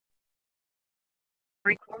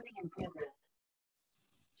Recording in progress.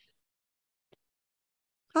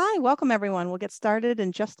 Hi, welcome everyone. We'll get started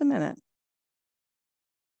in just a minute.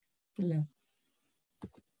 Yeah.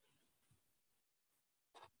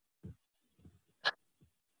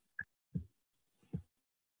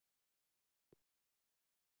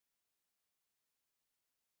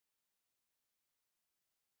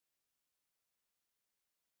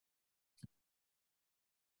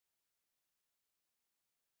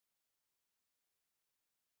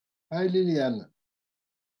 Hi, Liliane.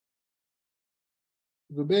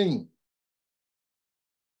 Tudo bem?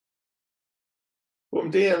 Bom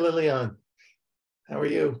dia, Liliane. How are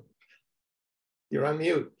you? You're on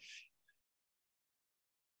mute.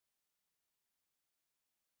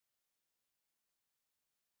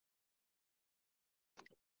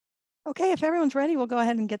 Okay, if everyone's ready, we'll go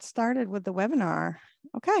ahead and get started with the webinar.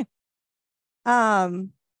 Okay.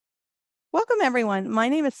 Welcome everyone. My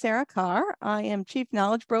name is Sarah Carr. I am Chief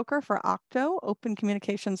Knowledge Broker for OCTO, Open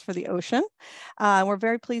Communications for the Ocean. We're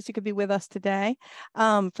very pleased you could be with us today.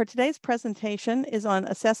 For today's presentation is on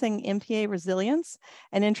assessing MPA resilience,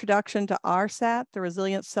 an introduction to RSAT, the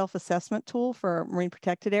Resilience Self-Assessment Tool for Marine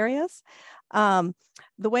Protected Areas.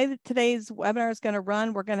 The way that today's webinar is going to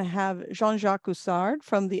run, we're going to have Jean-Jacques Goussard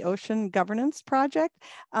from the Ocean Governance Project,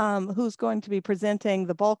 who's going to be presenting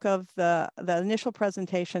the bulk of the initial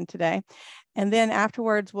presentation today. And then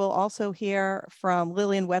afterwards, we'll also hear from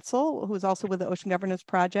Lillian Wetzel, who is also with the Ocean Governance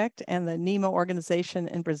Project and the NEMO organization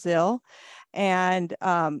in Brazil, and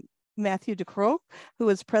Matthew de Croo, who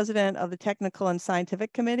is president of the Technical and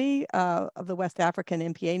Scientific Committee of the West African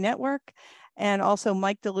MPA Network, and also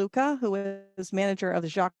Mike DeLuca, who is manager of the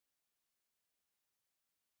Jacques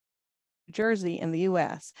Jersey in the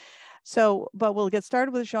US. So, but we'll get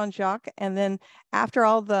started with Jean-Jacques, and then after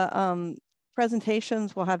all the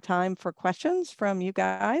presentations, we'll have time for questions from you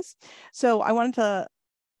guys. So I wanted to,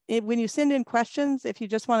 when you send in questions, if you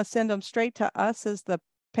just want to send them straight to us as the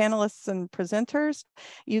panelists and presenters,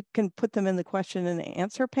 you can put them in the question and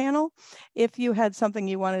answer panel. If you had something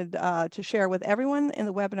you wanted to share with everyone in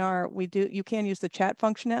the webinar, you can use the chat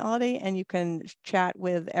functionality and you can chat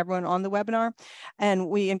with everyone on the webinar. And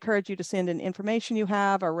we encourage you to send in information you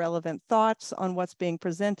have or relevant thoughts on what's being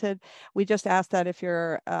presented. We just ask that if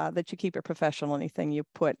you're that you keep it professional, anything you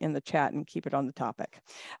put in the chat, and keep it on the topic.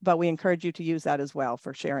 But we encourage you to use that as well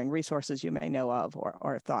for sharing resources you may know of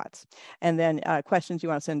or thoughts. And then questions you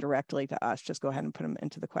want to send directly to us, just go ahead and put them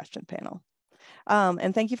into the question panel.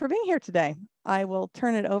 And thank you for being here today. I will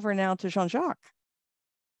turn it over now to Jean-Jacques.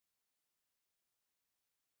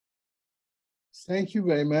 Thank you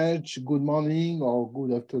very much. Good morning or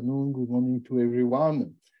good afternoon. Good morning to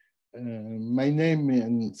everyone. My name,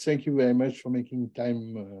 and thank you very much for making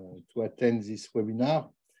time to attend this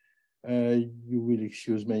webinar. You will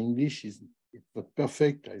excuse my English, it's not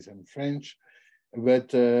perfect as I'm French,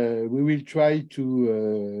 but we will try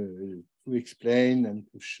to explain and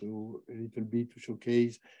to show a little bit, to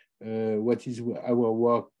showcase what is our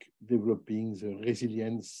work developing the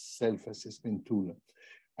resilience self-assessment tool.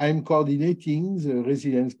 I'm coordinating the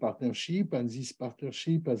resilience partnership, and this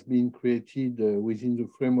partnership has been created within the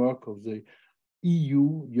framework of the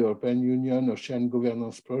EU, European Union Ocean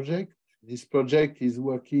Governance Project. This project is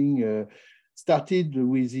working started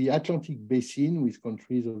with the Atlantic Basin, with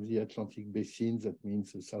countries of the Atlantic Basin, that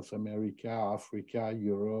means South America, Africa,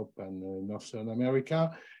 Europe, and Northern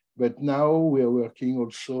America. But now we are working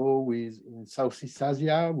also with in Southeast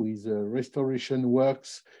Asia with restoration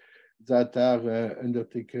works that are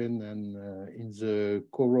undertaken and in the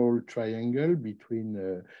Coral Triangle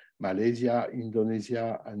between Malaysia,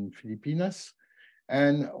 Indonesia, and Philippines.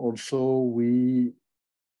 And also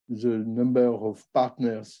the number of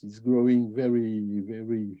partners is growing very,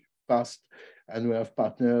 very fast. And we have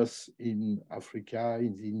partners in Africa,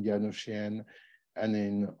 in the Indian Ocean, and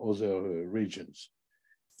in other regions.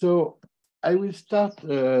 So I will start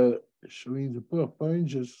showing the PowerPoint,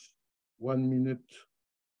 just 1 minute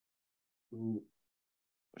to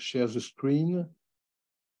share the screen.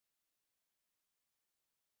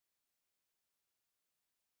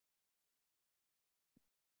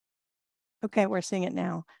 Okay, we're seeing it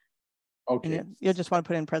now. Okay. You'll just want to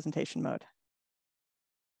put it in presentation mode.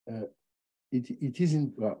 It is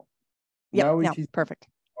in, well, yep, now it is perfect.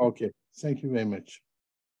 Okay, thank you very much.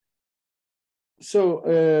 So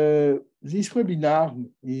this webinar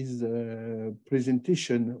is a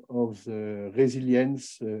presentation of the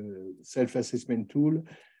resilience self-assessment tool.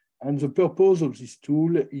 And the purpose of this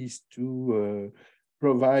tool is to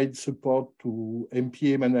provide support to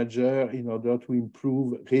MPA manager in order to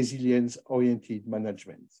improve resilience-oriented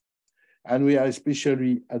management. And we are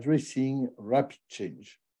especially addressing rapid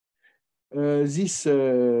change. This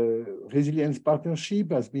resilience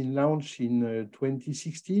partnership has been launched in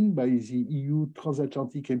 2016 by the EU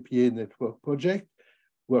Transatlantic MPA Network project,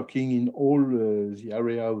 working in all the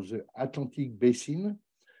area of the Atlantic Basin,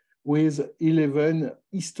 with 11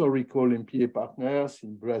 historical MPA partners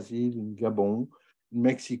in Brazil, in Gabon, in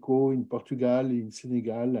Mexico, in Portugal, in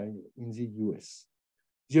Senegal, and in the US.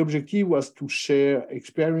 The objective was to share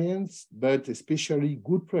experience, but especially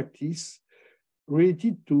good practice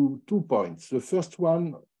related to 2 points. The first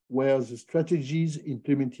one were the strategies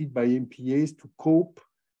implemented by MPAs to cope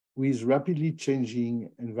with rapidly changing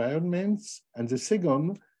environments, and the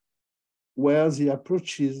second were the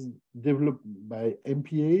approaches developed by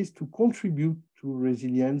MPAs to contribute to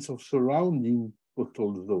resilience of surrounding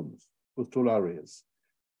coastal zones, coastal areas.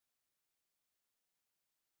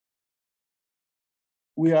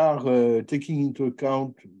 We are taking into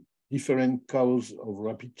account different causes of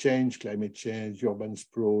rapid change, climate change, urban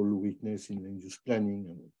sprawl, weakness in land use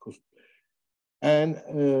planning, and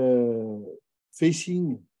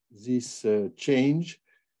facing this change,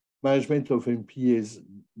 management of MPAs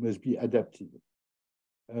must be adapted.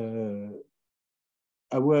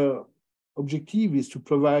 Our objective is to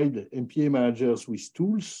provide MPA managers with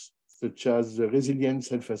tools, such as the Resilience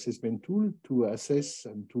Self-Assessment Tool, to assess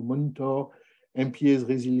and to monitor MPA's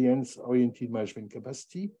resilience-oriented management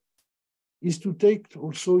capacity, is to take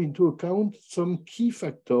also into account some key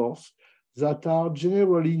factors that are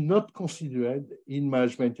generally not considered in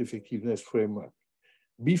management effectiveness framework.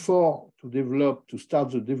 Before to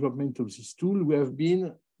start the development of this tool, we have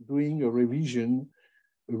been doing a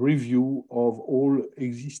review of all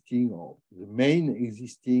existing or the main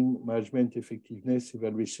existing management effectiveness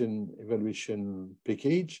evaluation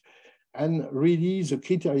package. And really the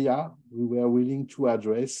criteria we were willing to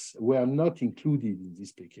address were not included in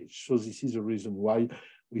this package. So this is the reason why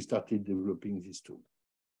we started developing this tool.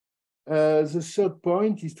 The third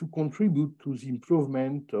point is to contribute to the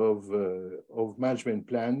improvement of management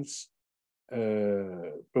plans,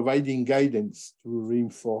 providing guidance to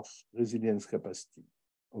reinforce resilience capacity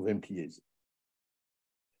of MPAs.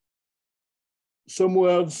 Some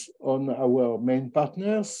words on our main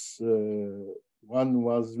partners. One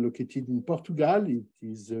was located in Portugal. It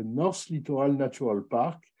is the North Littoral Natural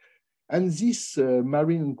Park. And this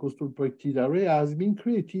marine and coastal protected area has been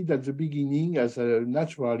created at the beginning as a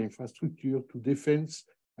natural infrastructure to defend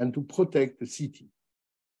and to protect the city.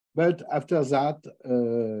 But after that,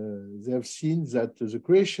 they have seen that the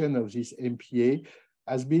creation of this MPA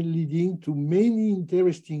has been leading to many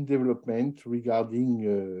interesting developments regarding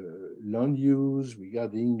land use,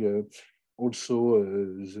 regarding also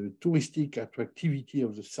the touristic attractivity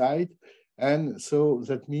of the site. And so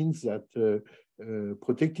that means that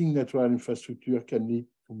protecting natural infrastructure can lead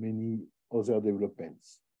to many other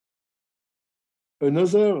developments.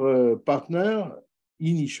 Another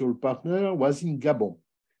initial partner, was in Gabon.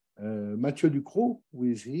 Mathieu Ducrot, who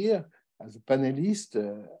is here as a panelist,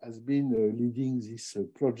 has been leading this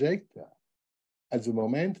project at the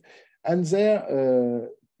moment. And there,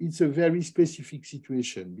 it's a very specific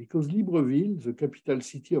situation because Libreville, the capital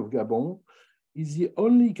city of Gabon, is the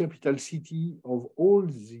only capital city of all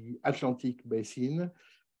the Atlantic Basin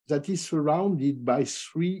that is surrounded by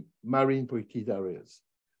 3 marine protected areas.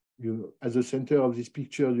 At the center of this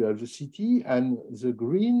picture, you have the city, and the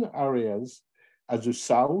green areas at the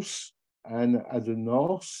south and at the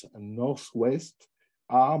north and northwest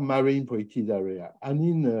are marine protected area. And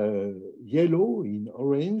in yellow, in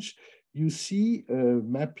orange, you see a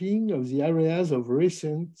mapping of the areas of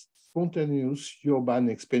recent spontaneous urban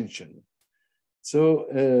expansion. So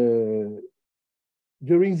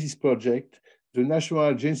during this project, the National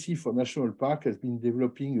Agency for National Park has been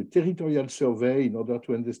developing a territorial survey in order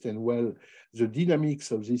to understand well the dynamics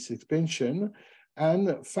of this expansion.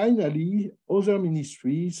 And finally, other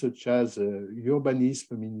ministries such as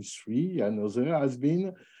Urbanism Ministry and others has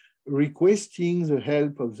been requesting the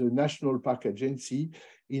help of the National Park Agency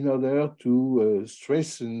in order to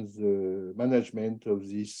strengthen the management of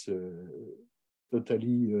this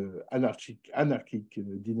totally anarchic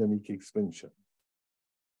dynamic expansion.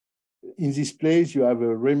 In this place, you have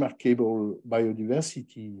a remarkable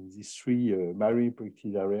biodiversity in these 3 marine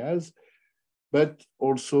protected areas, but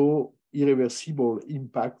also irreversible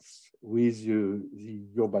impacts with the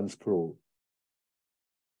urban sprawl.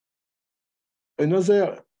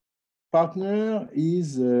 Another partner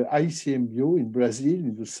is ICMBio in Brazil,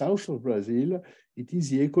 in the south of Brazil. It is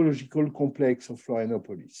the ecological complex of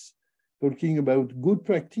Florianopolis. Talking about good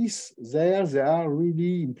practice, there they are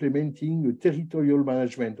really implementing a territorial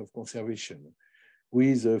management of conservation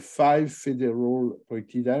with 5 federal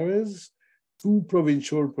protected areas, 2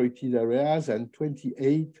 provincial protected areas and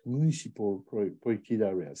 28 municipal protected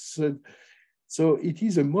areas. So it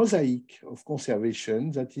is a mosaic of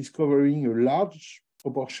conservation that is covering a large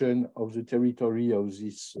proportion of the territory of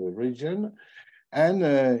this region. And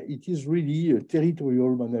it is really a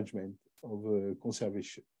territorial management of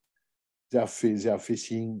conservation. They are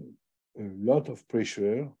facing a lot of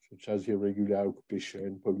pressure, such as irregular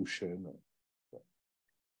occupation, pollution.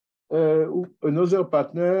 Another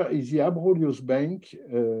partner is the Abrolhos Bank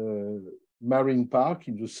Marine Park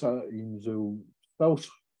in the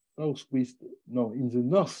northeast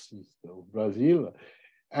of Brazil,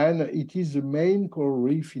 and it is the main coral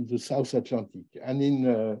reef in the South Atlantic. And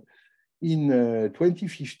in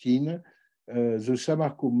 2015, the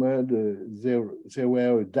Samarco mud, there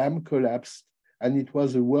were a dam collapsed, and it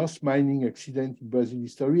was the worst mining accident in Brazil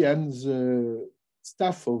history. And the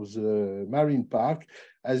staff of the marine park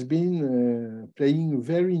has been playing a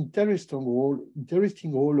very interesting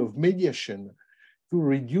role of mediation to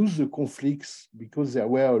reduce the conflicts, because there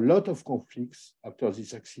were a lot of conflicts after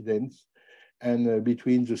this accident, and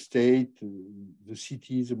between the state, the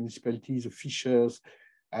cities, the municipalities, the fishers,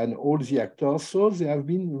 and all the actors. So they have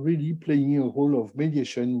been really playing a role of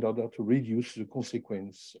mediation in order to reduce the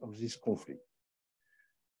consequence of this conflict.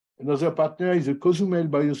 Another partner is the Cozumel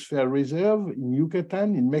Biosphere Reserve in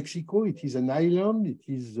Yucatan, in Mexico. It is an island, it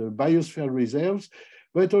is a biosphere reserves,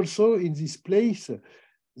 but also in this place,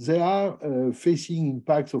 they are facing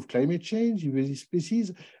impacts of climate change, invasive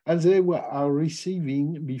species, and they are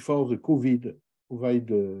receiving, before the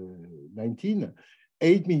COVID-19,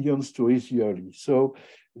 8 million tourists yearly. So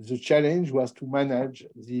the challenge was to manage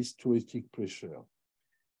this touristic pressure.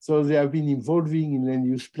 So they have been involving in land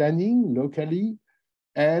use planning locally,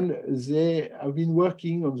 and they have been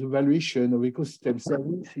working on the valuation of ecosystem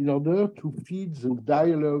service in order to feed the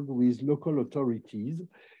dialogue with local authorities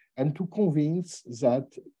and to convince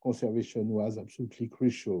that conservation was absolutely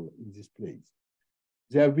crucial in this place.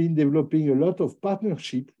 They have been developing a lot of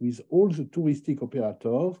partnership with all the touristic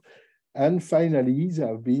operators, and finally, they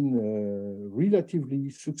have been relatively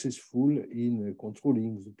successful in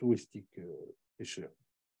controlling the touristic pressure.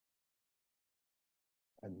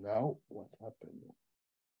 And now, what happened?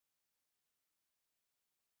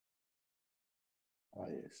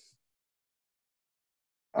 Yes.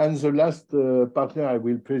 And the last partner I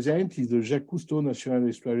will present is the Jacques Cousteau National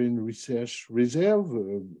Estuarine Research Reserve.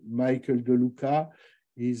 Michael DeLuca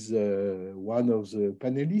is one of the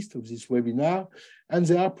panelists of this webinar, and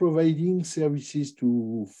they are providing services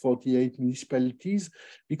to 48 municipalities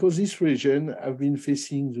because this region have been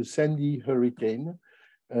facing the Sandy hurricane,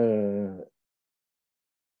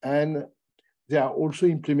 and they are also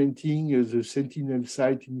implementing the Sentinel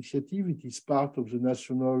Site initiative. It is part of the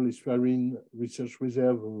National Estuarine Research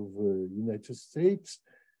Reserve of the United States.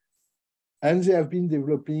 And they have been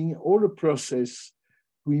developing all a process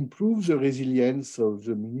to improve the resilience of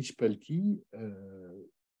the municipality.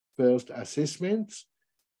 First, assessments,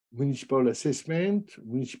 municipal assessment,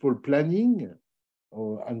 municipal planning,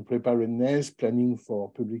 and preparedness, planning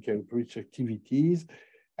for public outreach activities,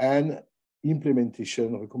 and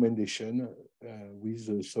implementation recommendation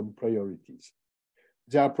with some priorities.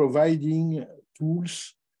 They are providing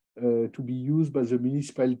tools to be used by the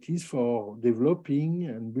municipalities for developing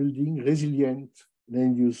and building resilient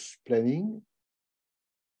land use planning.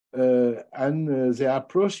 And their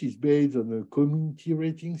approach is based on a community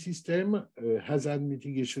rating system, hazard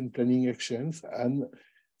mitigation planning actions, and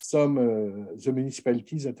some the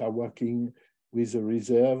municipalities that are working with the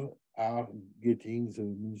reserve are getting the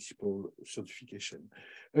municipal certification.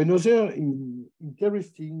 Another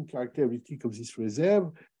interesting characteristic of this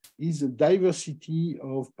reserve is the diversity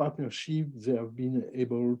of partnerships they have been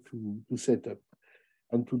able to set up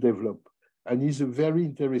and to develop, and is a very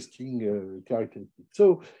interesting characteristic.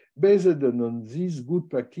 So based on this good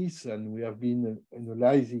practice, and we have been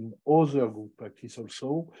analyzing other good practice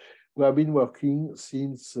also, we have been working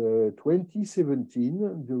since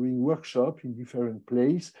 2017 during workshops in different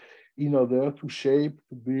places in order to shape,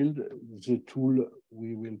 to build the tool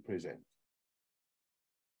we will present.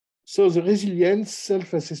 So the resilience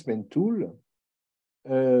self-assessment tool,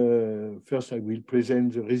 first I will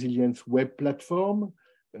present the resilience web platform.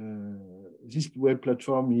 This web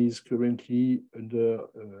platform is currently under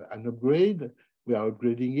an upgrade. We are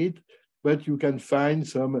upgrading it, but you can find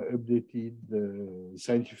some updated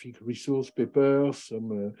scientific resource papers,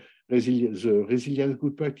 some resilience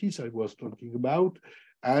good practice I was talking about,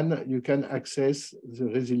 and you can access the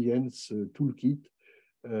resilience toolkit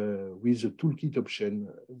with the toolkit option,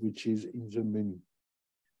 which is in the menu.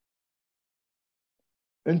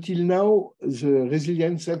 Until now, the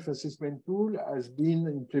resilience self-assessment tool has been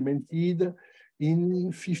implemented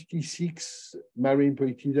in 56 marine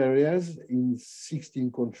protected areas in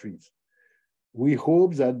 16 countries. We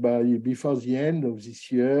hope that before the end of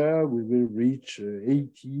this year, we will reach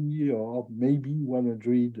 80 or maybe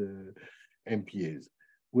 100 MPAs.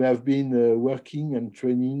 We have been working and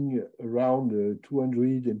training around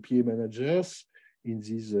 200 MPA managers in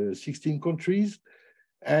these 16 countries.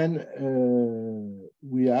 And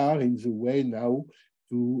we are in the way now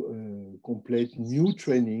to complete new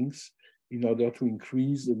trainings in order to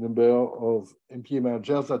increase the number of MPA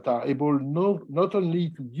managers that are able not only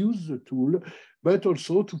to use the tool, but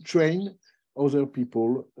also to train other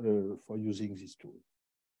people for using this tool.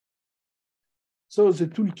 So the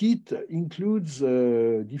toolkit includes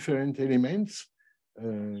different elements.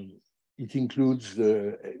 It includes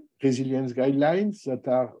the resilience guidelines that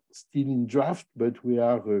are still in draft, but we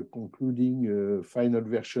are concluding a final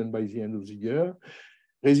version by the end of the year.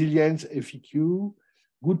 Resilience FAQ,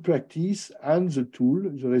 good practice, and the tool,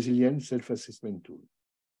 the resilience self-assessment tool.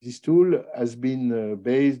 This tool has been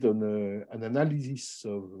based on an analysis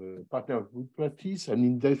of partner of good practice, an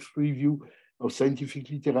in-depth review of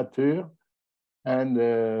scientific literature, and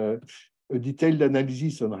a detailed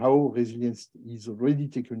analysis on how resilience is already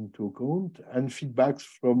taken into account, and feedbacks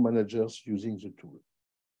from managers using the tool.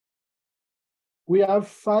 We have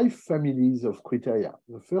 5 families of criteria.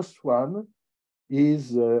 The first one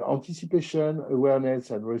is anticipation, awareness,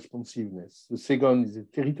 and responsiveness. The second is the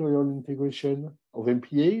territorial integration of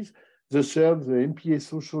MPAs. The third, the MPA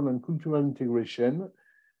social and cultural integration.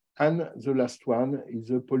 And the last one is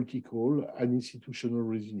the political and institutional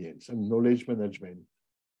resilience and knowledge management.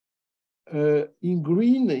 In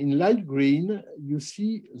green, in light green, you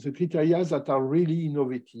see the criteria that are really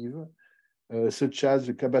innovative, such as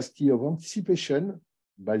the capacity of anticipation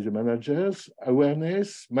by the managers,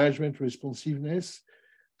 awareness, management responsiveness,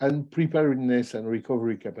 and preparedness and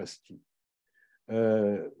recovery capacity.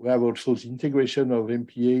 We have also the integration of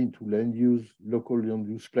MPA into local land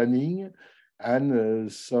use planning,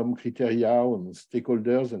 and some criteria on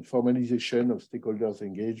stakeholders and formalization of stakeholders'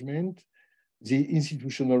 engagement. The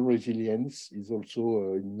institutional resilience is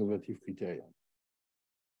also an innovative criteria.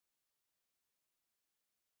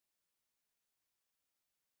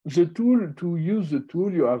 The tool, to use the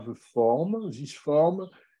tool, you have a form, this form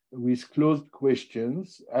with closed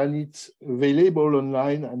questions, and it's available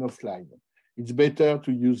online and offline. It's better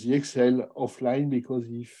to use the Excel offline because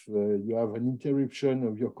if you have an interruption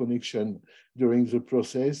of your connection during the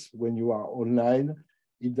process, when you are online,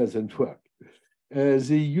 it doesn't work.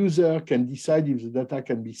 The user can decide if the data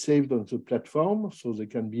can be saved on the platform, so they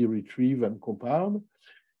can be retrieved and compared.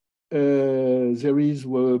 There is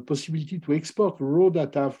a possibility to export raw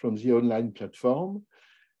data from the online platform.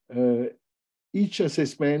 Each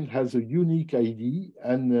assessment has a unique ID,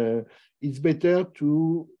 and it's better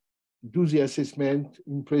to do the assessment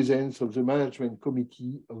in presence of the management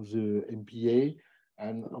committee of the MPA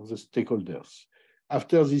and of the stakeholders.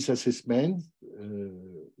 After this assessment,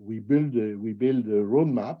 we build a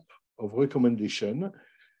roadmap of recommendation,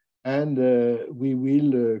 and we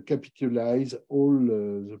will capitalize all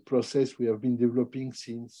the process we have been developing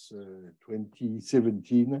since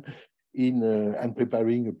 2017 and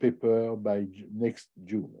preparing a paper by next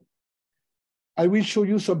June. I will show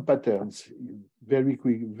you some patterns very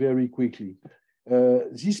quickly.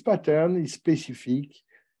 This pattern is specific,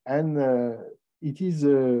 and it is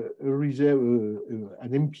an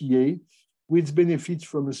MPA which benefits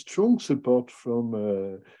from a strong support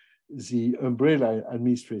from the umbrella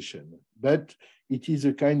administration, but it is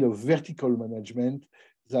a kind of vertical management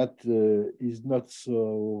that is not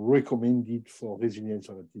so recommended for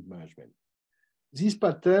resilience-oriented management. This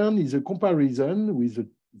pattern is a comparison with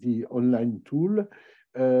the online tool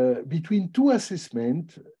between 2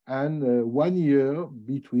 assessments and 1 year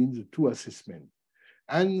between the 2 assessments.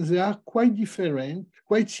 And they are quite different,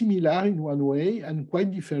 quite similar in one way and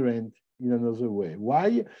quite different in another way.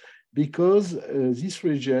 Why? Because this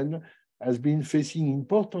region has been facing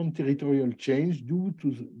important territorial change due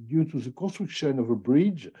to the construction of a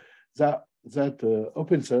bridge that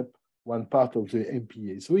opens up one part of the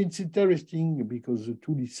MPA. So it's interesting because the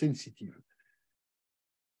tool is sensitive.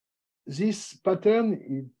 This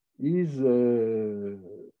pattern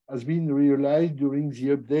has been realized during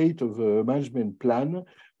the update of a management plan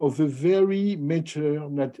of a very mature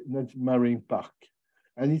marine park.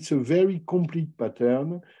 And it's a very complete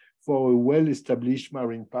pattern for a well-established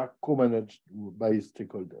marine park co-managed by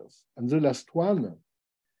stakeholders. And the last one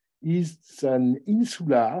is an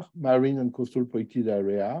insular marine and coastal protected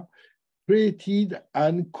area created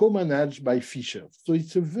and co-managed by fishers. So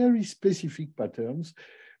it's a very specific pattern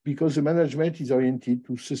because the management is oriented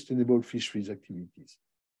to sustainable fisheries activities.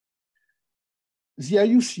 The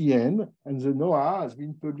IUCN and the NOAA has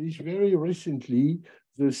been published very recently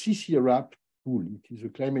the CCRAP tool. It is a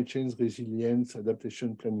climate change resilience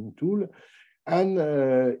adaptation planning tool. And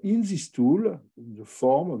in this tool, in the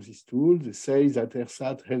form of this tool, they say that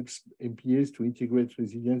ERSAT helps MPAs to integrate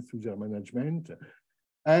resilience to their management.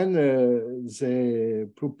 And they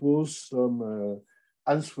propose some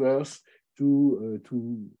answers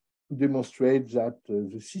to demonstrate that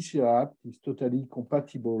the CCRAP is totally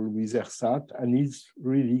compatible with ERSAT and is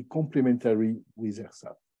really complementary with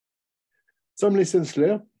ERSAT. Some lessons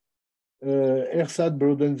learned. ERSAT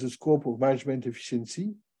broadens the scope of management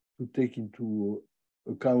efficiency to take into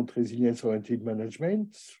account resilience-oriented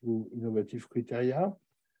management through innovative criteria.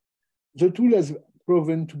 The tool has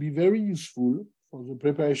proven to be very useful for the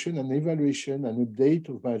preparation and evaluation and update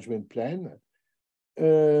of management plan.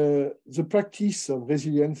 The practice of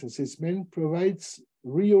resilience assessment provides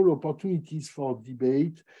real opportunities for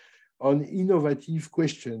debate on innovative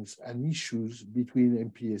questions and issues between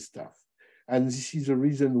MPA staff. And this is the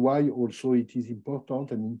reason why also it is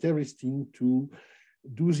important and interesting to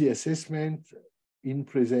do the assessment in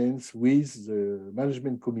presence with the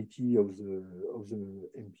management committee of the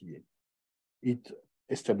MPA. It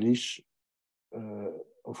establishes,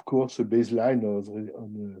 of course, a baseline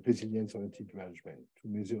on resilience-oriented management to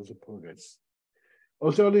measure the progress.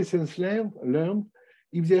 Other lessons learned,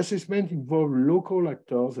 if the assessment involves local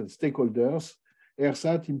actors and stakeholders,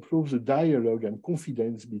 ERSAT improves the dialogue and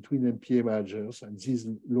confidence between MPA managers and these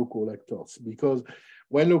local actors, because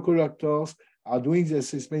when local actors are doing the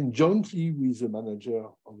assessment jointly with the manager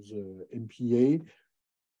of the MPA,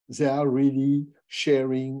 they are really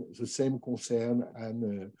sharing the same concern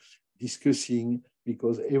and discussing,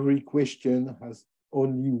 because every question has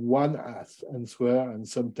only one answer, and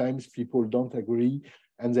sometimes people don't agree,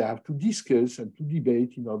 and they have to discuss and to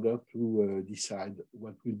debate in order to decide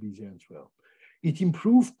what will be the answer. It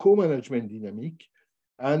improves co-management dynamic,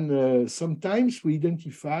 and sometimes we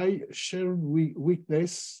identify shared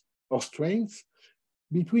weakness or strengths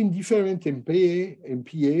between different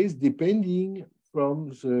MPAs depending from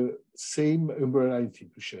the same umbrella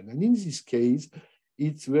institution. And in this case,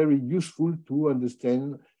 it's very useful to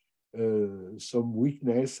understand some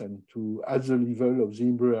weakness and to at the level of the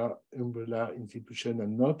umbrella institution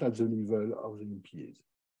and not at the level of the MPAs.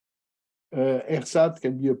 ERSAT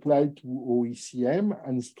can be applied to OECM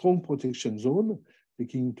and strong protection zone,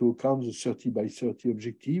 taking into account the 30 by 30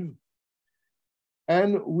 objective.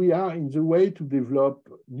 And we are in the way to develop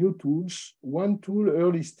new tools. One tool,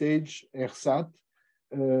 early stage ERSAT,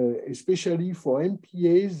 especially for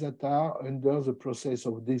MPAs that are under the process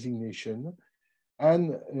of designation,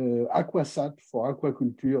 and AquaSat for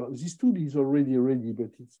aquaculture. This tool is already ready,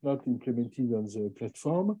 but it's not implemented on the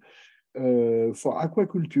platform. For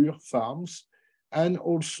aquaculture farms. And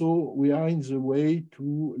also we are in the way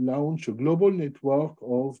to launch a global network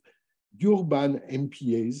of urban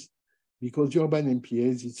MPAs, because urban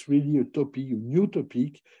MPAs, it's really a topic, a new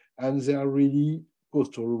topic, and they are really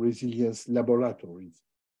coastal resilience laboratories.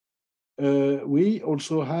 We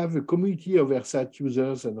also have a community of ERSAT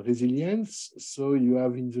users and resilience. So you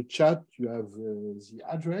have in the chat, you have the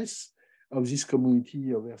address of this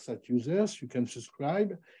community of ERSAT users. You can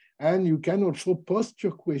subscribe. And you can also post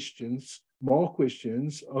your questions, more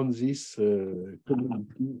questions on this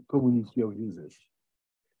community of users.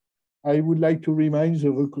 I would like to remind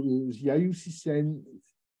the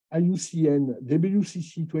IUCN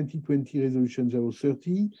WCC 2020 Resolution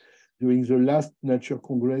 030 during the last Nature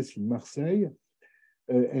Congress in Marseille,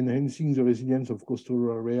 enhancing the resilience of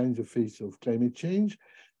coastal area in the face of climate change,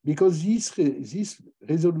 because this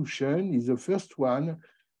resolution is the first one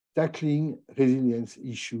tackling resilience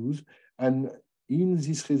issues. And in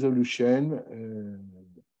this resolution,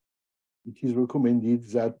 it is recommended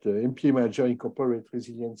that MPA manager incorporate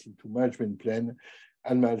resilience into management plan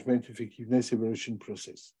and management effectiveness evaluation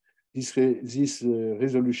process. This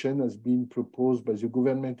resolution has been proposed by the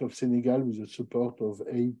government of Senegal with the support of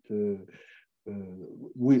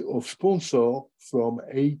sponsor from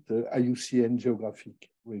 8 IUCN geographic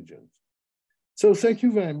regions. So thank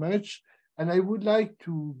you very much. And I would like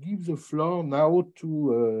to give the floor now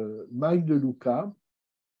to Mike De Luca.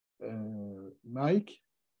 Mike.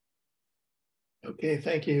 Okay,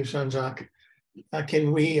 thank you, Jean-Jacques.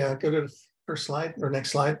 Can we go to the first slide or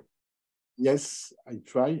next slide? Yes, I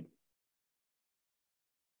try.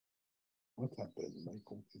 What happened? My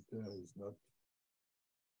computer is not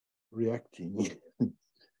reacting.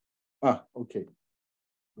 Okay.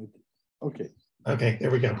 Okay. Okay, there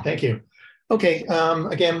we go. Thank you. Okay,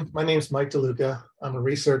 again, my name is Mike De Luca. I'm a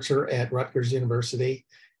researcher at Rutgers University,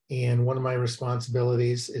 and one of my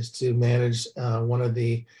responsibilities is to manage one of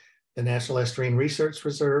the the National Estuarine Research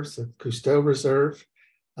Reserves, the Goussard Reserve,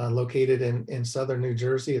 located in southern New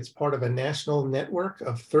Jersey. It's part of a national network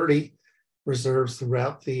of 30 reserves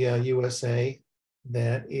throughout the USA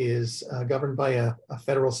that is governed by a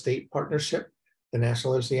federal-state partnership, the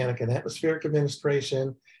National Oceanic and Atmospheric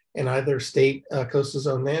Administration, and either state coastal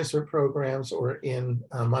zone management programs, or in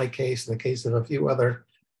my case, in the case of a few other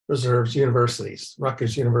reserves, universities,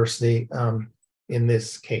 Rutgers University in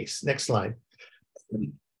this case. Next slide.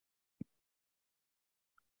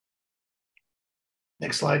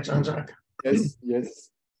 Next slide, Jean-Jacques. Yes, yes.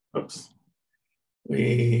 Oops.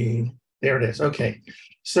 There it is. Okay.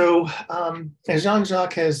 So as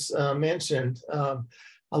Jean-Jacques has mentioned, a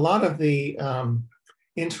lot of the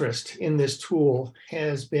interest in this tool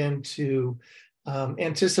has been to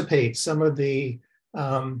anticipate some of the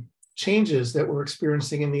changes that we're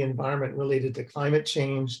experiencing in the environment related to climate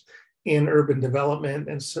change in urban development.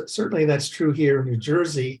 And certainly that's true here in New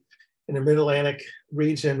Jersey. In the Mid-Atlantic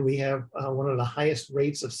region, we have one of the highest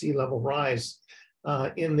rates of sea level rise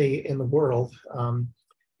in the world.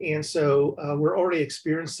 And so we're already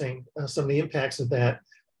experiencing some of the impacts of that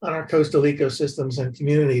on our coastal ecosystems and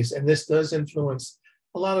communities. And this does influence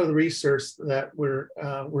a lot of the research that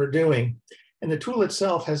we're doing. And the tool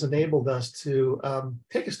itself has enabled us to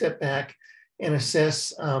take a step back and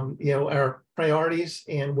assess our priorities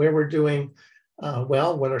and where we're doing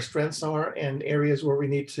well, what our strengths are, and areas where we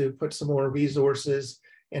need to put some more resources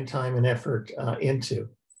and time and effort into.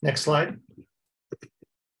 Next slide.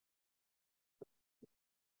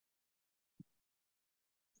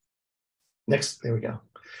 Next, there we go.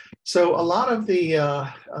 So a lot of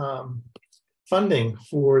the funding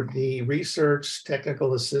for the research,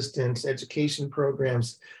 technical assistance, education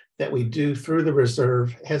programs that we do through the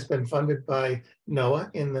reserve has been funded by NOAA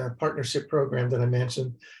in the partnership program that I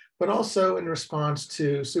mentioned, but also in response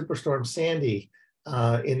to Superstorm Sandy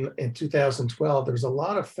in 2012, there's a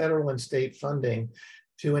lot of federal and state funding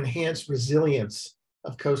to enhance resilience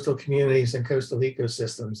of coastal communities and coastal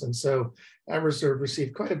ecosystems. And so our reserve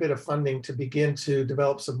received quite a bit of funding to begin to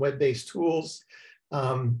develop some web-based tools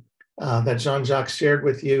that Jean-Jacques shared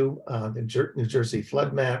with you, the New Jersey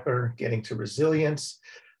Flood Mapper, Getting to Resilience.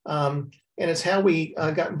 And it's how we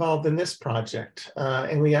got involved in this project.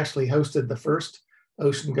 And we actually hosted the first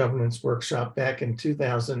Ocean Governance Workshop back in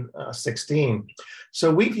 2016.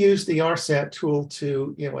 So we've used the RSAT tool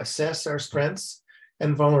to assess our strengths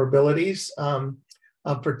and vulnerabilities.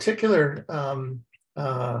 A particular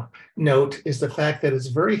note is the fact that it's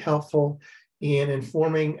very helpful in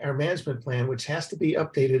informing our management plan, which has to be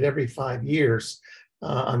updated every 5 years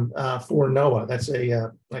for NOAA. That's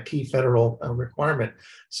a key federal requirement.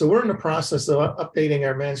 So we're in the process of updating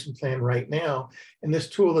our management plan right now. And this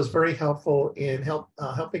tool is very helpful in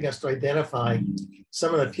helping us to identify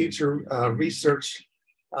some of the future research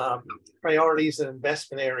priorities and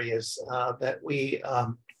investment areas that we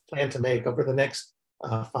plan to make over the next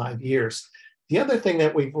 5 years. The other thing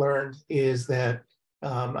that we've learned is that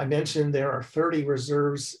I mentioned there are 30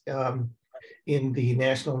 reserves in the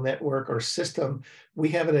national network or system. We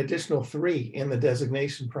have an additional 3 in the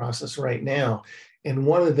designation process right now. And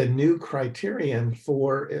one of the new criterion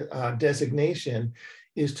for designation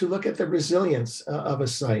is to look at the resilience of a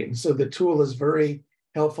site. And so the tool is very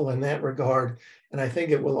helpful in that regard. And I think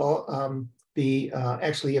it will all be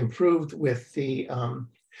actually improved with the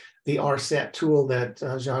RSAT tool that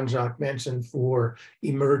Jean-Jacques mentioned for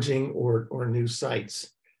emerging or new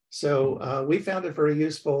sites. So we found it very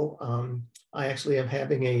useful. I actually am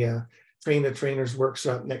having a train the trainers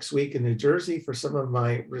workshop next week in New Jersey for some of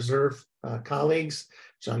my reserve colleagues.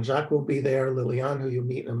 Jean-Jacques will be there. Liliane, who you'll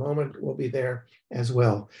meet in a moment, will be there as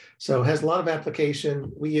well. So it has a lot of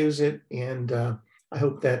application. We use it, and I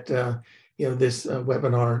hope that this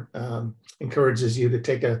webinar encourages you to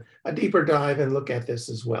take a deeper dive and look at this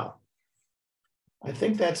as well. I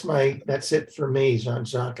think that's it for me,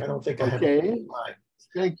 Jean-Jacques. I don't think I have any slide.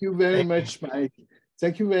 Thank you very much, Mike.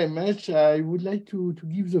 Thank you very much. I would like to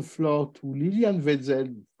give the floor to Liliane Wetzel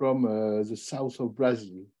from the south of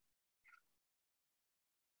Brazil.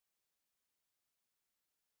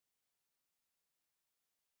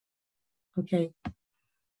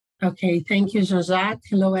 Okay, thank you, Jean-Jacques.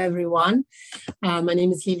 Hello, everyone. My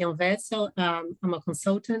name is Liliane Wetzel. I'm a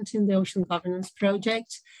consultant in the Ocean Governance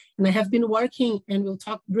Project, and I have been working, and we'll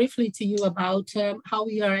talk briefly to you about how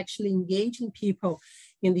we are actually engaging people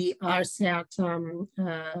in the RSAT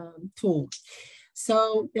tool.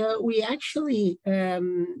 So we actually,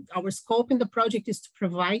 our scope in the project is to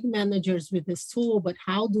provide managers with this tool, but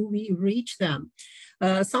how do we reach them?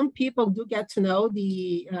 Some people do get to know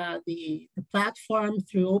the platform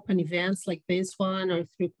through open events like this one, or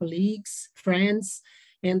through colleagues, friends,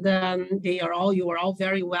 and you are all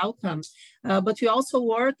very welcome. But we also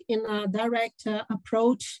work in a direct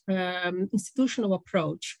approach, institutional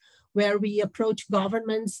approach, where we approach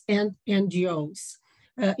governments and NGOs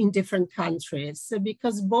in different countries,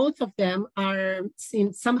 because both of them are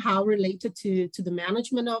somehow related to the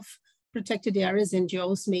management of protected areas.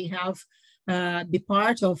 NGOs may have be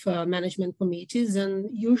part of management committees, and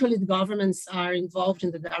usually the governments are involved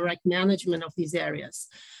in the direct management of these areas.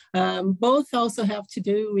 Both also have to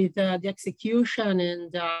do with the execution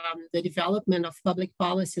and the development of public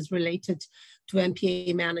policies related to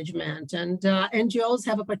MPA management. And NGOs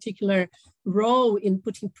have a particular role in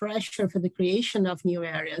putting pressure for the creation of new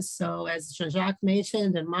areas. So as Jean-Jacques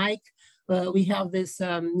mentioned, and Mike, we have this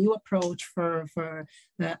new approach for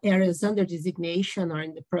areas under designation or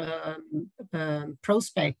in the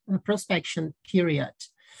prospection period.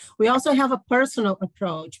 We also have a personal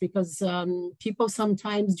approach, because people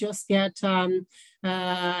sometimes just get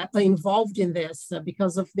involved in this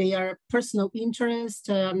because of their personal interest.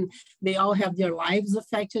 They all have their lives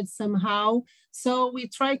affected somehow. So we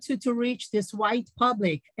try to reach this wide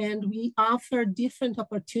public, and we offer different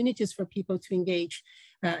opportunities for people to engage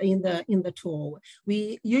in the tool.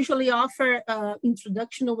 We usually offer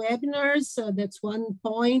introduction webinars. That's one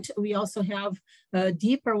point. We also have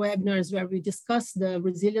deeper webinars where we discuss the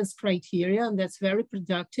resilience criteria, and that's very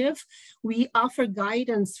productive. We offer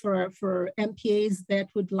guidance for MPAs that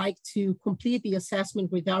would like to complete the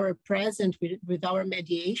assessment with our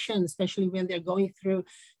mediation, especially when they're going through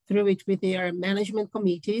it with their management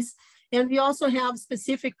committees. And we also have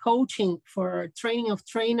specific coaching for training of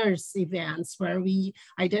trainers events, where we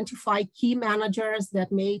identify key managers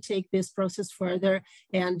that may take this process further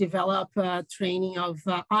and develop training of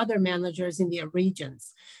other managers in their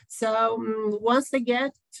regions. So once they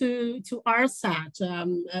get to RSAT,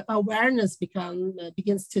 awareness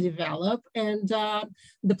begins to develop, and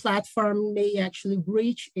the platform may actually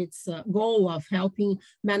reach its goal of helping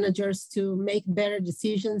managers to make better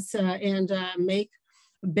decisions and make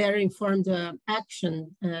better informed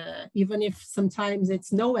action, even if sometimes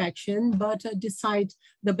it's no action, but decide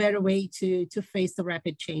the better way to face the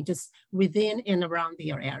rapid changes within and around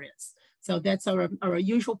their areas. So that's our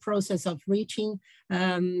usual process of reaching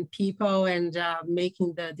people and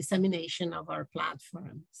making the dissemination of our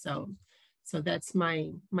platform. So that's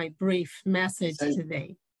my brief message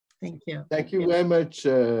today. Thank you. Thank you very much,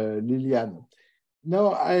 Liliane. Now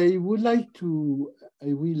I would like to,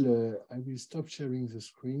 I will stop sharing the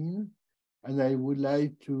screen, and I would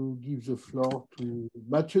like to give the floor to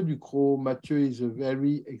Mathieu Ducrot. Mathieu is a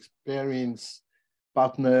very experienced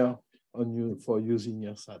partner for using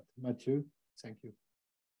ERSAT. Mathieu, thank you.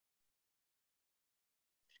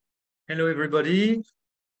 Hello, everybody.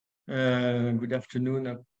 Good afternoon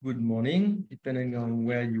or good morning, depending on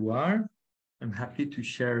where you are. I'm happy to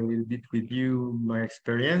share a little bit with you my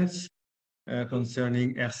experience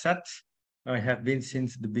concerning ERSAT. I have been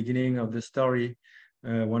since the beginning of the story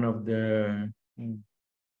one of the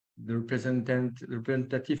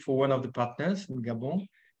representative for one of the partners in Gabon,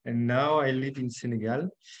 and now I live in Senegal,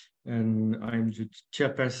 and I'm the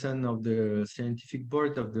chairperson of the scientific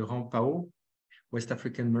board of the RAMPAO, West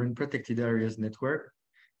African Marine Protected Areas Network,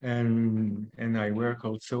 and I work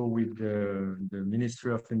also with the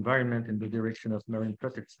Ministry of Environment and the Direction of Marine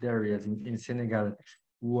Protected Areas in Senegal,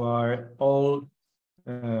 who are all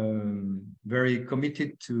very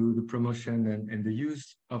committed to the promotion and the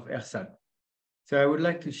use of ERSAT. So I would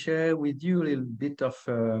like to share with you a little bit of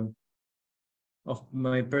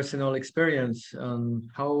my personal experience on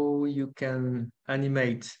how you can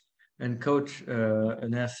animate and coach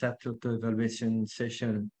an ERSAT auto-evaluation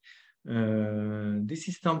session. This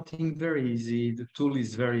is something very easy. The tool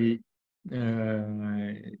is very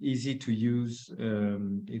easy to use.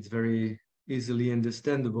 It's very easily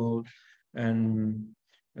understandable, and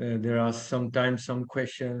there are sometimes some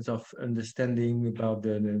questions of understanding about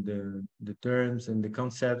the terms and the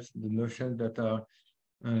concepts, the notions that are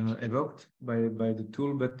evoked by the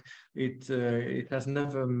tool, but it has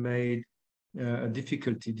never made a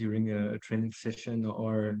difficulty during a training session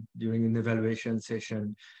or during an evaluation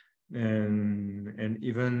session, and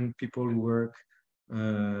even people who work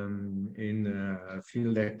in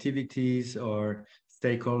field activities or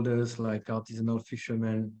stakeholders like artisanal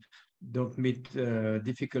fishermen don't meet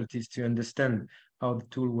difficulties to understand how the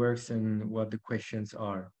tool works and what the questions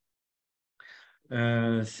are.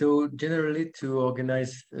 So generally, to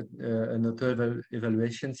organize an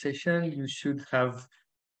auto-evaluation session, you should have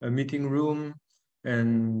a meeting room,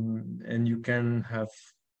 and you can have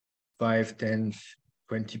 5, 10,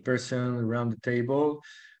 20 persons around the table.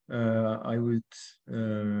 I would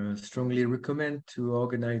strongly recommend to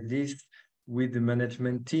organize this with the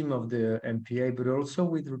management team of the MPA, but also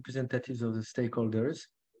with representatives of the stakeholders,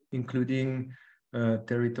 including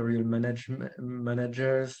territorial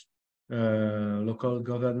managers, local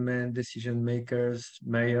government, decision makers,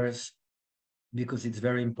 mayors, because it's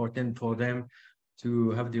very important for them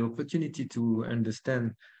to have the opportunity to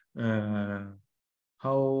understand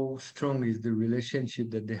how strong is the relationship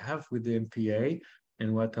that they have with the MPA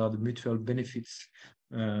and what are the mutual benefits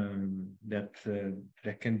that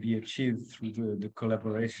can be achieved through the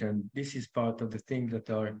collaboration. This is part of the things that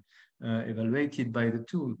are evaluated by the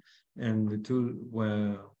tool. And the tool,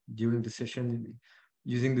 during the session,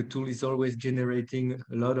 using the tool is always generating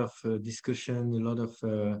a lot of discussion, a lot of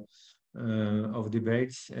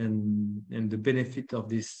debates, and the benefit of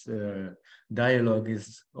this dialogue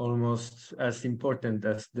is almost as important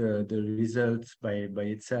as the results by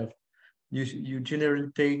itself. You generally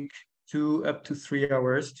take 2 up to 3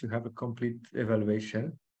 hours to have a complete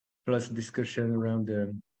evaluation, plus discussion around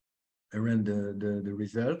the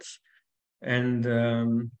results. And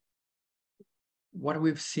what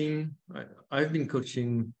we've seen, I've been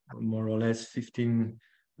coaching more or less 15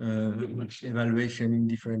 evaluation in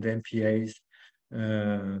different MPAs,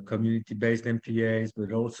 community-based MPAs,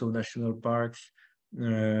 but also national parks,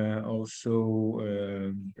 also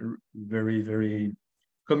very, very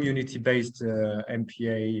community-based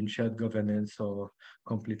MPA in shared governance or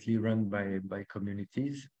completely run by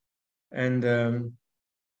communities. And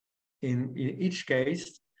in each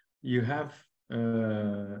case, you have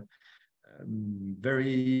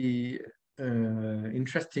very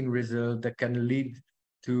interesting results that can lead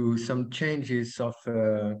to some changes of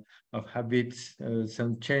habits,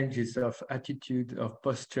 some changes of attitude, of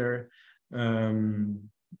posture,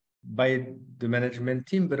 by the management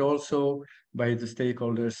team, but also by the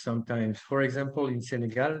stakeholders sometimes. For example, in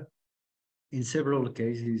Senegal, in several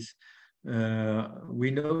cases,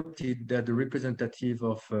 we noted that the representative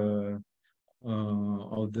of the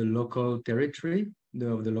local territory,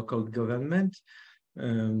 of the local government,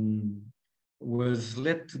 was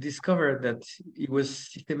led to discover that he was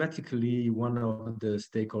systematically one of the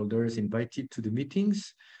stakeholders invited to the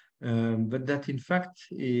meetings, but that in fact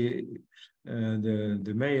the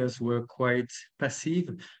mayors were quite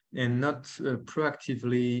passive and not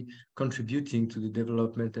proactively contributing to the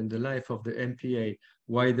development and the life of the MPA,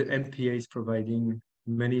 while the MPA is providing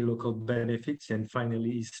many local benefits and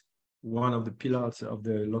finally is one of the pillars of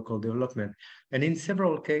the local development. And in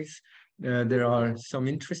several cases, there are some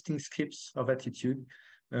interesting skips of attitude,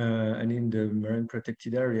 and in the marine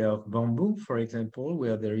protected area of Bamboo, for example,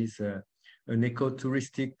 where there is an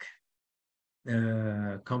ecotouristic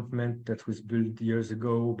campment that was built years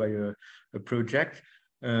ago by a project.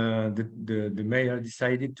 The mayor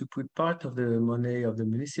decided to put part of the money of the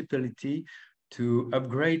municipality to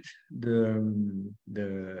upgrade the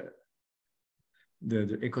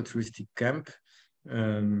ecotouristic camp,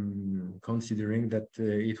 considering that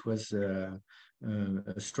it was a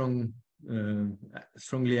strongly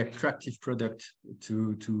attractive product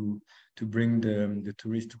to bring the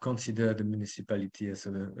tourists to consider the municipality as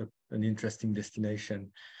an interesting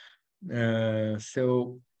destination.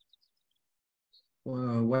 So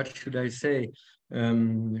what should I say?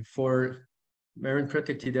 For marine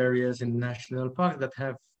protected areas in national parks that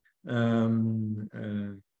have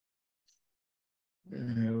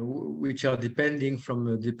which are depending from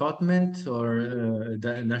a department or a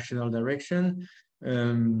national direction,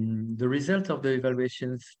 the result of the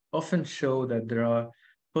evaluations often show that there are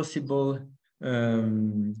possible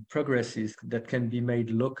progresses that can be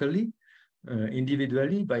made locally,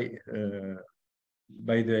 individually by the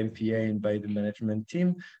MPA and by the management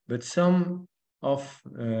team, but some of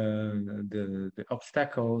the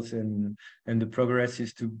obstacles and the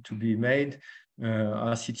progresses to be made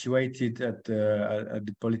are situated at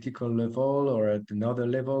the political level or at another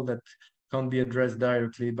level that can't be addressed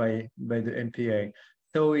directly by the MPA.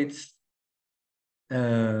 So it's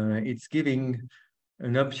giving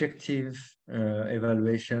an objective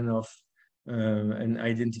evaluation of an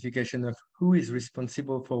identification of who is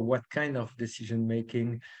responsible for what kind of decision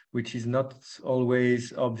making, which is not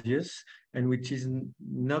always obvious and which is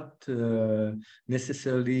not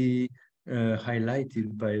necessarily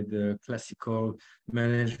highlighted by the classical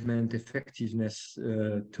management effectiveness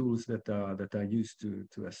tools that are used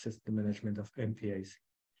to assess the management of MPAs.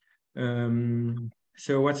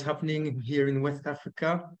 So what's happening here in West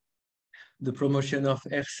Africa? The promotion of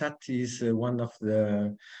FSAT is one of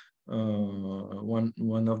the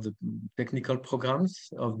technical programs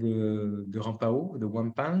of the RAMPAO, the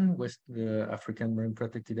WAMPAN, West African Marine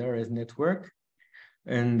Protected Areas Network.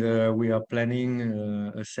 And we are planning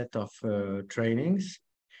a set of trainings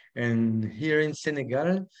And here in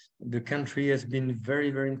Senegal, the country has been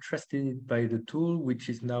very, very interested by the tool, which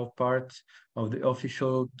is now part of the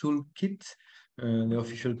official toolkit, the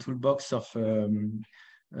official toolbox of for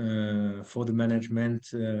the management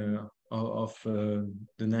of the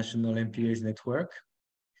national MPAs network.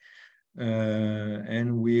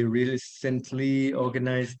 And we recently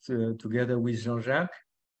organized together with Jean-Jacques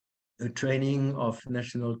a training of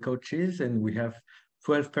national coaches, and we have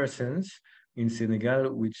 12 persons in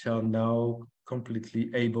Senegal which are now completely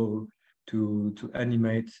able to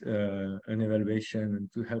animate an evaluation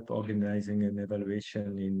and to help organizing an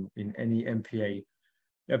evaluation in any MPA,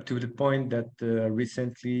 up to the point that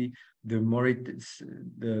recently the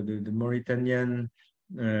Mauritanian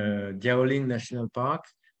Diaoling National Park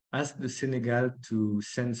asked the Senegal to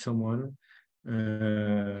send someone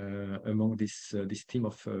among this team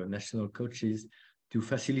of national coaches to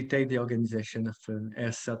facilitate the organization of an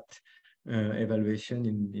AirSat evaluation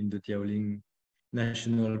in the Diaoling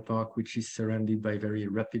National Park, which is surrounded by very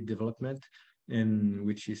rapid development and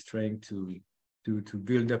which is trying to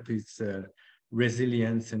build up its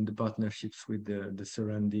resilience and the partnerships with the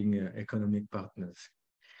surrounding economic partners.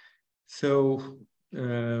 So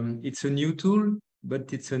it's a new tool,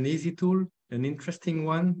 but it's an easy tool, an interesting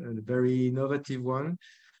one, a very innovative one,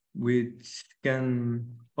 which can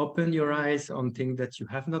open your eyes on things that you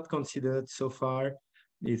have not considered so far.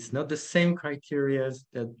 It's not the same criteria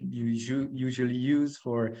that you usually use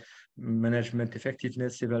for management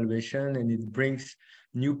effectiveness evaluation, and it brings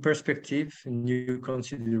new perspective, new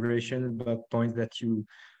consideration about points that you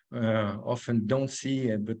often don't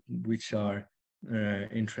see, but which are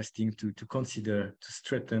interesting to consider to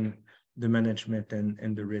strengthen the management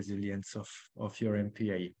and the resilience of your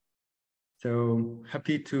MPA. So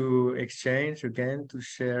happy to exchange again, to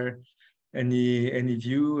share any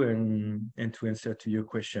view and to answer to your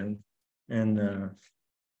question. And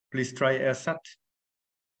please try AirSat.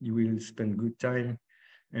 You will spend good time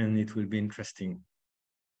and it will be interesting.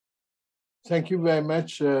 Thank you very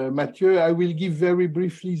much, Mathieu. I will give very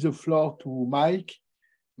briefly the floor to Mike.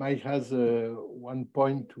 Mike has 1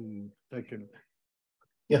 point to tackle.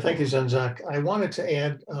 Yeah, thank you, Jean-Jacques. I wanted to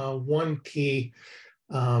add one key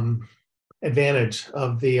advantage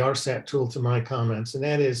of the RSAT tool to my comments, and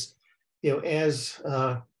that is, as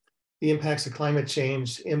the impacts of climate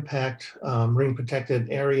change impact marine protected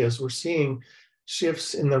areas, we're seeing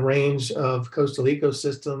shifts in the range of coastal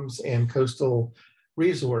ecosystems and coastal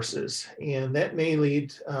resources. And that may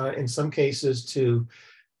lead, in some cases, to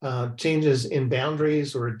changes in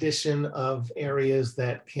boundaries or addition of areas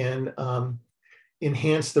that can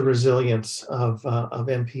enhance the resilience of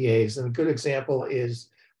MPAs. And a good example is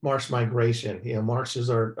marsh migration. Marshes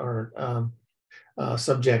are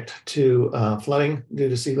subject to flooding due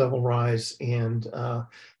to sea level rise, and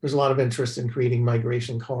there's a lot of interest in creating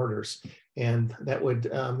migration corridors, and that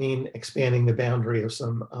would mean expanding the boundary of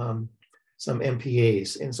some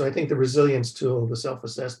MPAs. And so I think the resilience tool, the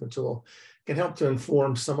self-assessment tool, can help to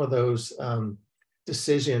inform some of those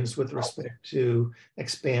decisions with respect to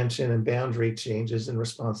expansion and boundary changes in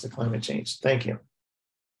response to climate change. Thank you.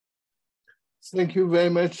 Thank you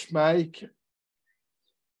very much, Mike.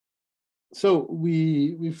 So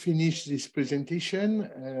we finished this presentation.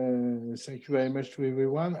 Thank you very much to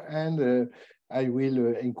everyone. And I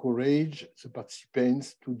will encourage the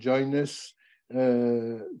participants to join us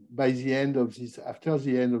by the end of this, after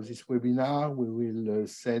the end of this webinar. We will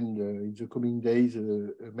send in the coming days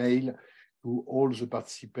a mail to all the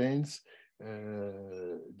participants.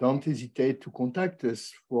 Don't hesitate to contact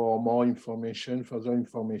us for more information, further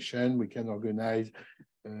information. We can organize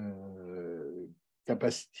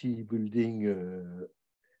capacity building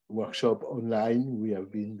workshop online. We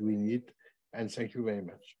have been doing it, and thank you very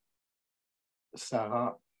much.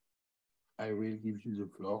 Sarah, I will give you the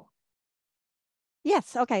floor.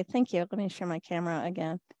 Yes, okay, thank you. Let me share my camera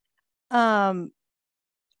again.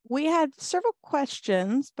 We had several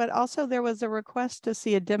questions, but also there was a request to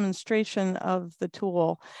see a demonstration of the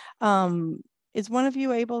tool. Is one of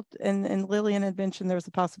you able, and Lillian had mentioned there was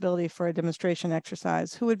a possibility for a demonstration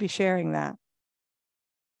exercise. Who would be sharing that?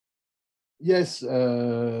 Yes,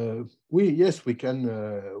 we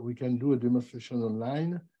can do a demonstration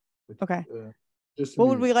online. But, okay. Just what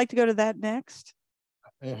would we like to go to that next?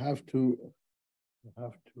 I have to.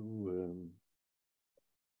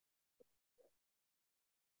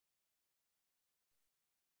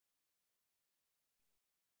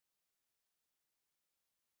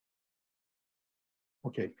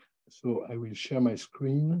 Okay, so I will share my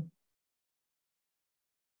screen.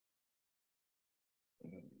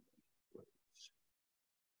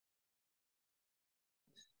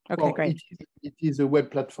 Okay, well, great. it is a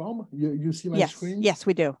web platform. You see my screen? Yes,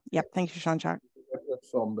 we do. Yep. Thank you, Jean-Jacques.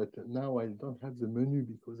 Platform, but now I don't have the menu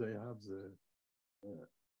because I have the.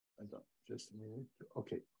 I don't, just a minute.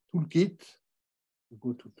 Okay, toolkit.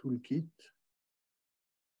 Go to toolkit.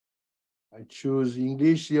 I choose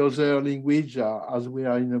English. The other language, as we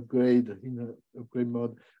are in upgrade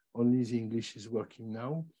mode, only the English is working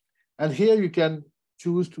now. And here you can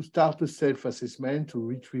choose to start a self-assessment, to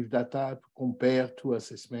retrieve data, to compare two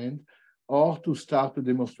assessments, or to start a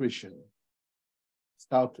demonstration.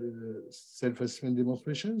 Start self-assessment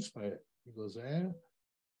demonstrations. I go there.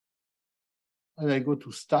 And I go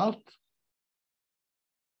to start.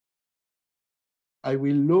 I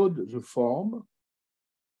will load the form.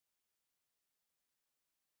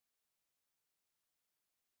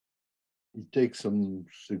 It takes some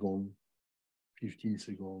seconds, 15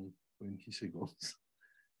 seconds, 20 seconds.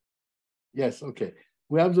 Yes, okay.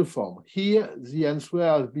 We have the form. Here, the answer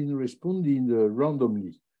has been responded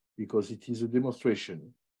randomly because it is a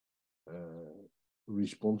demonstration.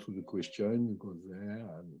 Respond to the question, you go there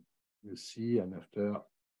and you see, and after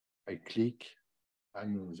I click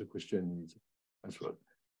and the question is answered.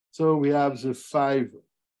 So we have the 5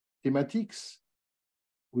 thematics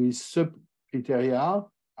with sub-criteria,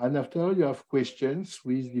 and after you have questions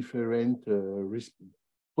with different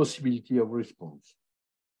possibility of response.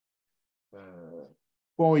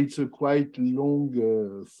 Well, it's a quite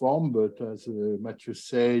long form, but as Mathieu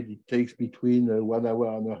said, it takes between 1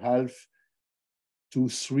 hour and a half to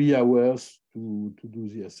 3 hours to do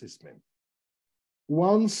the assessment.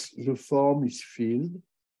 Once the form is filled,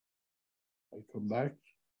 I come back,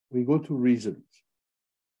 we go to results.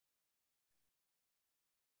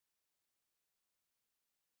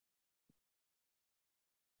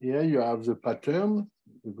 Here you have the pattern,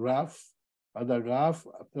 the graph, other graph.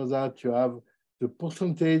 After that, you have the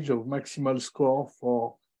percentage of maximal score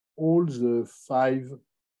for all the five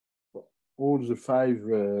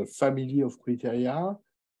family of criteria.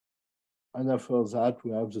 And after that,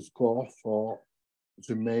 we have the score for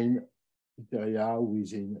the main criteria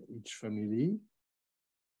within each family.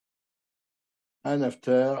 And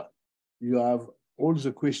after, you have all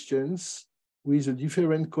the questions with a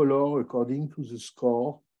different color according to the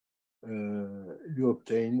score you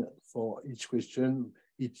obtain for each question.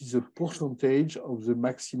 It is a percentage of the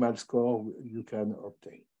maximal score you can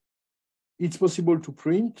obtain. It's possible to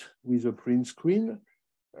print with a print screen.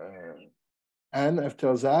 And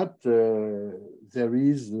after that, there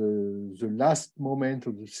is the last moment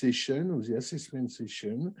of the session, of the assessment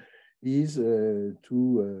session, is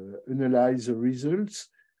to analyze the results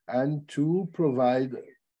and to provide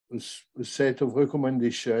a set of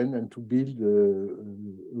recommendations and to build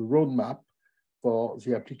a roadmap for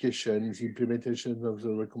the application, the implementation of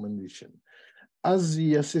the recommendation. As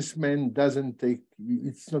the assessment doesn't take,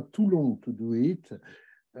 it's not too long to do it,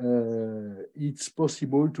 it's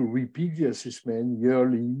possible to repeat the assessment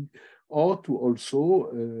yearly or to also,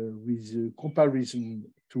 with a comparison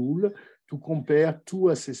tool, to compare two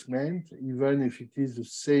assessments, even if it is the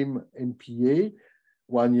same MPA,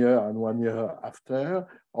 1 year and 1 year after,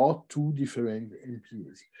 or two different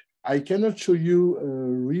MPAs. I cannot show you a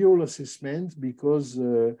real assessment because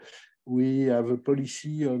we have a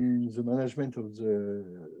policy on the management of the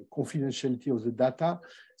confidentiality of the data.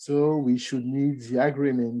 So we should need the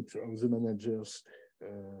agreement of the managers,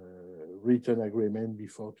 written agreement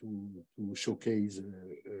before to showcase a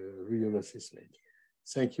real assessment.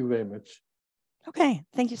 Thank you very much. Okay,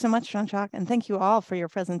 thank you so much, Jean-Jacques, and thank you all for your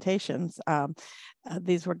presentations.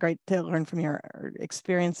 These were great to learn from your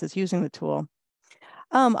experiences using the tool.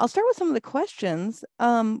 I'll start with some of the questions.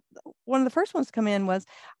 One of the first ones to come in was,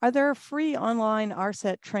 are there free online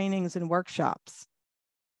RSET trainings and workshops?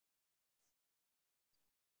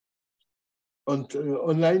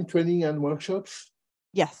 Online training and workshops?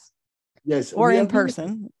 Yes. Yes. Or in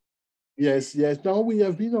person? Yes, yes. Now we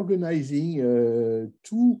have been organizing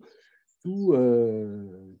two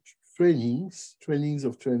trainings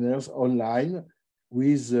of trainers online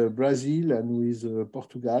with Brazil and with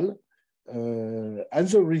Portugal. And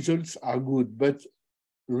the results are good, but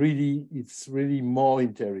really, it's really more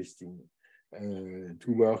interesting to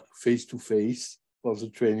work face-to-face for the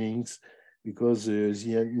trainings because the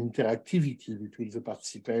interactivity between the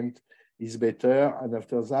participants is better. And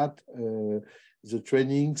after that, the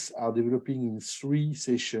trainings are developing in 3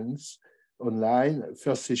 sessions online.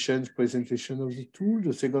 First session, presentation of the tool.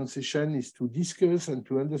 The second session is to discuss and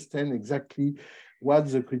to understand exactly what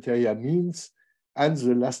the criteria means. And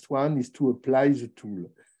the last one is to apply the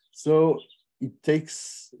tool. So it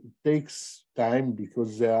takes time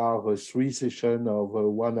because there are 3 sessions of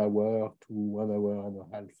 1 hour to 1 hour and a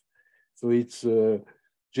half. So it's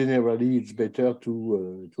generally it's better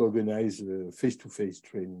to organize face-to-face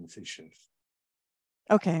training sessions.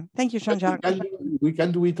 Okay, thank you, Jean-Jacques. We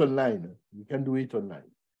can do it online. We can do it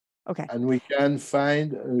online. Okay. And we can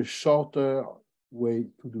find a shorter way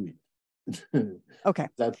to do it. Okay.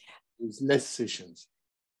 That is less sessions.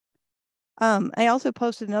 I also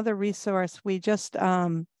posted another resource. We just,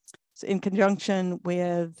 in conjunction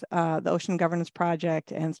with the Ocean Governance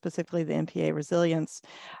Project and specifically the MPA Resilience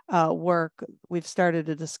work, we've started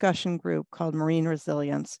a discussion group called Marine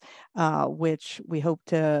Resilience, which we hope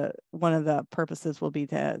to, one of the purposes will be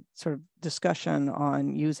to sort of discussion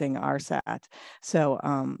on using RSAT. So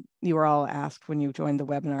you were all asked when you joined the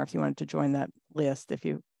webinar if you wanted to join that list. If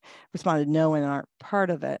you responded no and aren't part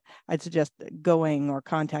of it, I'd suggest going or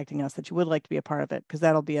contacting us that you would like to be a part of it, because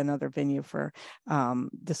that'll be another venue for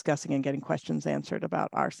discussing and getting questions answered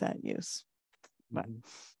about RSAT use. But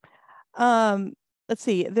let's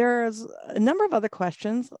see, there's a number of other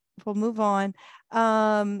questions. We'll move on.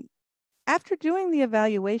 After doing the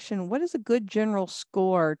evaluation, what is a good general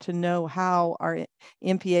score to know how our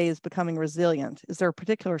MPA is becoming resilient? Is there a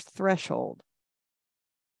particular threshold?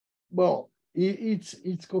 Well,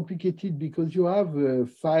 it's complicated because you have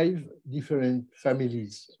 5 different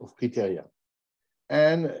families of criteria,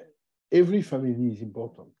 and every family is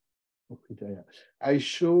important of criteria. I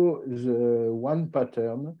show the one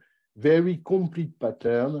pattern, very complete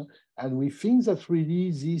pattern, and we think that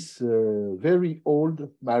really this very old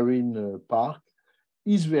marine park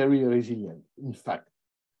is very resilient, in fact,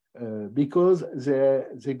 because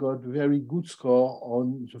they got very good score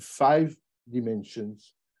on the 5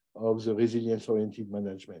 dimensions of the resilience-oriented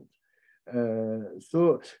management.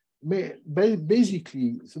 So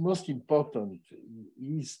basically, the most important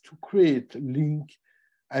is to create a link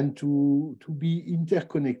and to be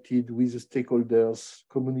interconnected with the stakeholders,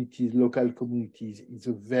 communities, local communities is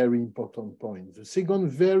a very important point. The second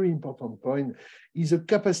very important point is the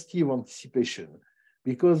capacity of anticipation,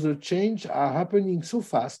 because the changes are happening so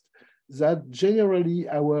fast that generally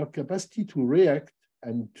our capacity to react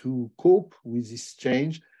and to cope with this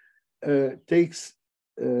change it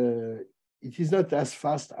is not as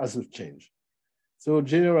fast as a change. So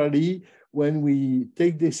generally, when we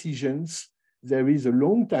take decisions, there is a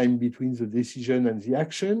long time between the decision and the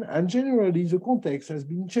action, and generally the context has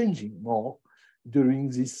been changing more during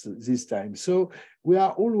this time. So we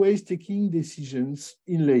are always taking decisions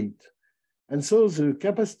in late. And so the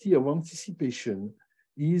capacity of anticipation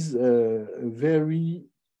is a very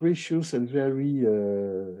precious and very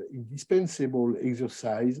indispensable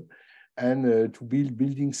exercise, and to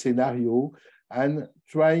building scenario and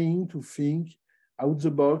trying to think out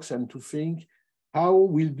the box and to think how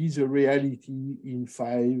will be the reality in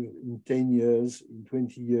 5, in 10 years, in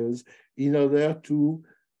 20 years, in order to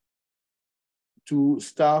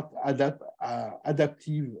start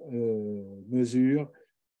adaptive measure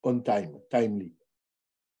on timely.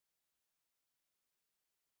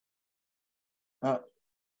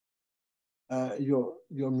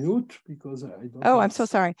 You're mute because I don't. Oh, I'm so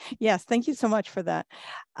sorry. Yes, thank you so much for that.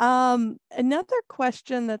 Another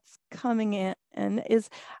question that's coming in is,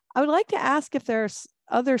 I would like to ask if there's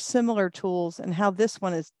other similar tools and how this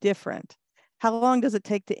one is different. How long does it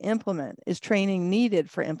take to implement? Is training needed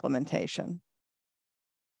for implementation?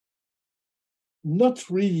 Not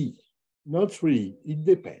really. Not really. It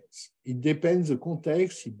depends. It depends the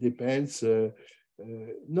context. It depends.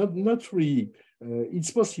 Not really.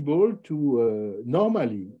 It's possible to,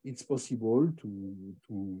 normally, it's possible to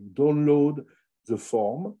download the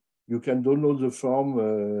form. You can download the form,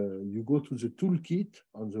 you go to the toolkit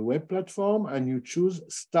on the web platform and you choose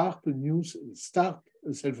start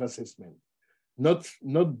a self-assessment, not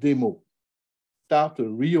demo, start a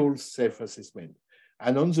real self-assessment.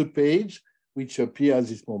 And on the page, which appears at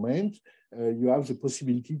this moment, you have the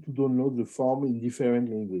possibility to download the form in different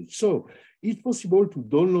languages. So it's possible to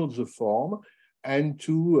download the form and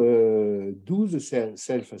to do the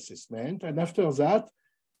self-assessment. And after that,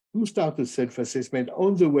 to start a self-assessment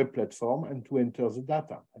on the web platform and to enter the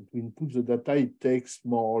data. And to input the data, it takes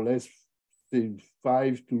more or less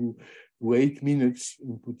 5 to 8 minutes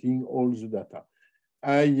inputting all the data.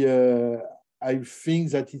 I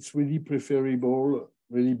think that it's really preferable,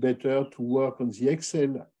 really better to work on the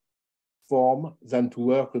Excel form than to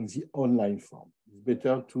work on the online form. It's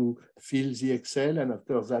better to fill the Excel and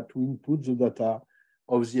after that to input the data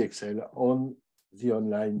of the Excel on the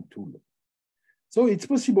online tool. So it's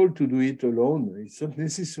possible to do it alone. It's not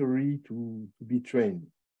necessary to be trained.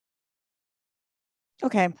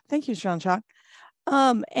 Okay, thank you, Jean-Jacques.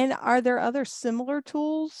 And are there other similar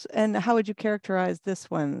tools? And how would you characterize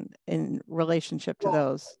this one in relationship to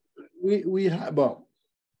those? We have, well,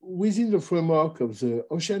 within the framework of the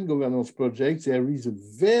Ocean Governance Project, there is a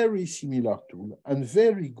very similar tool and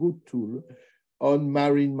very good tool on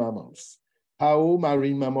marine mammals, how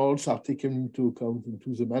marine mammals are taken into account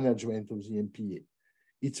into the management of the MPA.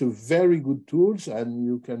 It's a very good tool, and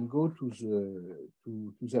you can go to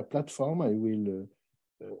the platform. I will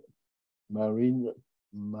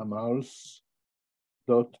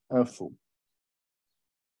marinemammals.info.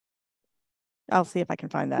 I'll see if I can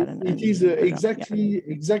find that. It is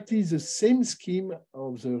exactly the same scheme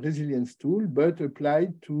of the resilience tool, but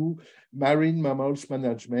applied to marine mammals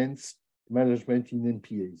management in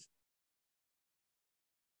MPAs.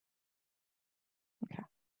 Okay.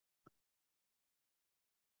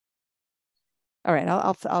 All right,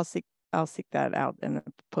 I'll seek that out and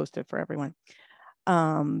post it for everyone.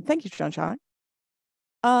 Thank you, Jean-Jacques.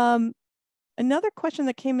 Another question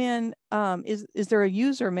that came in is there a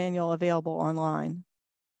user manual available online?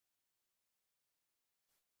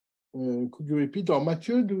 Could you repeat, or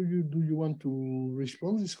Mathieu, do you want to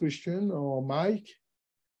respond to this question, or Mike?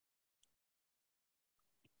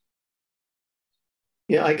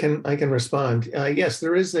 Yeah, I can respond. Yes,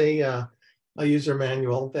 there is a user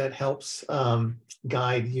manual that helps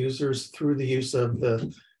guide users through the use of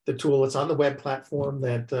the tool. It's on the web platform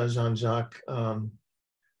that Jean-Jacques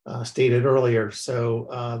stated earlier.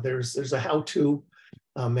 So there's a how-to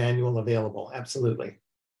manual available. Absolutely.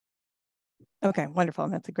 Okay, wonderful.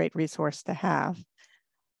 And that's a great resource to have.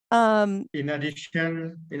 In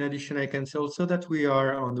addition, I can say also that we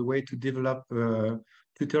are on the way to develop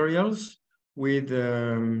tutorials with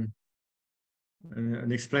an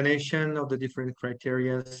explanation of the different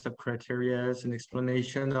criteria, sub-criteria, an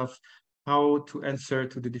explanation of how to answer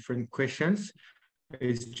to the different questions.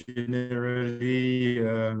 It's generally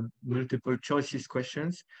multiple choices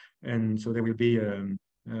questions, and so there will be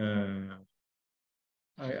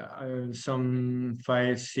some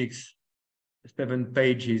 5, 6, 7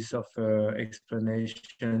 pages of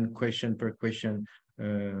explanation, question per question,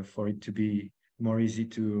 for it to be more easy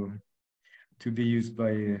to be used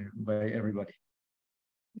by everybody.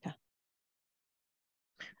 Yeah.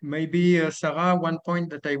 Maybe Sarah, one point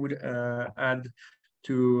that I would add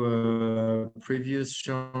to previous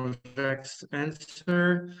Jean-Jacques'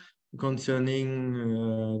 answer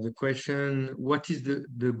concerning the question, what is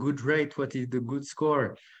the good rate, what is the good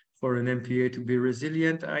score for an MPA to be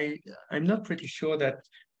resilient? I'm not pretty sure that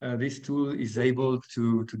this tool is able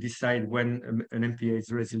to decide when an MPA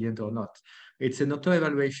is resilient or not. It's an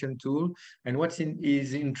auto-evaluation tool, and what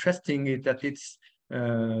is interesting is that it's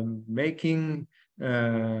making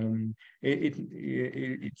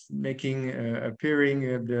it's making appearing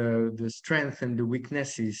the strength and the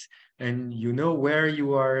weaknesses, and you know where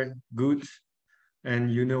you are good,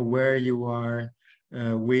 and you know where you are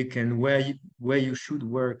weak, and where you should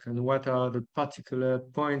work, and what are the particular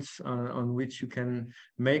points on which you can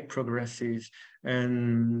make progresses.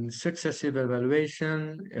 And successive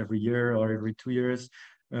evaluation every year or every 2 years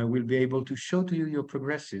will be able to show to you your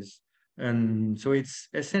progresses. And so it's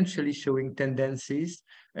essentially showing tendencies,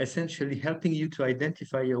 essentially helping you to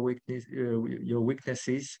identify your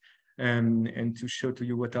weaknesses, and to show to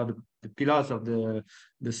you what are the pillars of the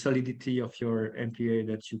solidity of your MPA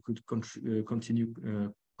that you could continue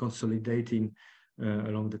consolidating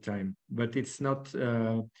along the time. But it's not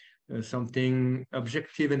something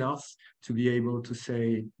objective enough to be able to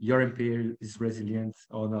say your MPA is resilient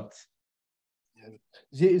or not.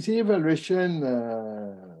 The evaluation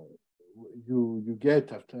you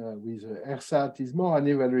get after with ERSAT is more an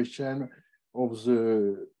evaluation of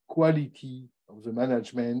the quality of the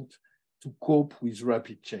management to cope with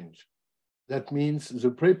rapid change. That means the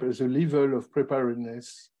level of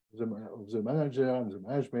preparedness of the manager and the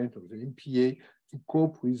management of the MPA to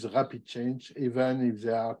cope with rapid change, even if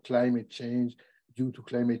there are climate change, due to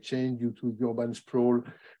climate change, due to urban sprawl,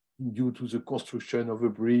 due to the construction of a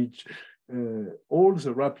bridge, all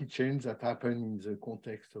the rapid change that happen in the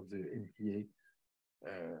context of the MPA,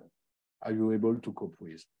 are you able to cope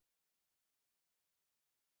with?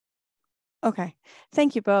 Okay,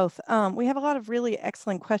 thank you both. We have a lot of really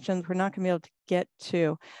excellent questions we're not going to be able to get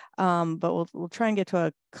to, but we'll try and get to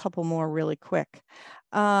a couple more really quick.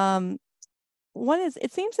 One is,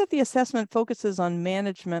 it seems that the assessment focuses on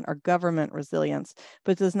management or government resilience,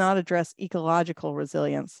 but does not address ecological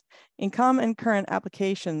resilience. In common current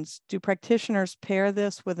applications, do practitioners pair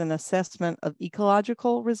this with an assessment of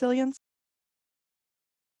ecological resilience?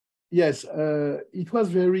 Yes, it was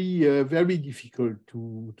very difficult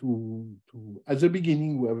to at the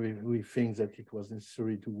beginning where we think that it was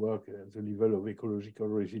necessary to work at the level of ecological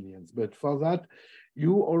resilience. But for that,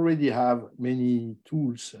 you already have many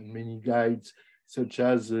tools and many guides such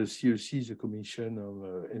as the CEC, the Commission of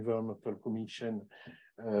Environmental Commission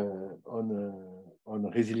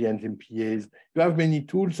on resilient MPAs. You have many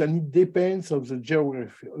tools, and it depends on the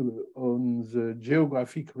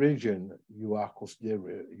geographic region you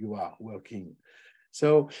are working.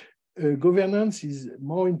 So governance is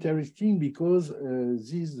more interesting because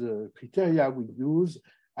these criteria we use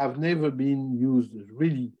have never been used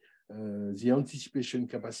really. The anticipation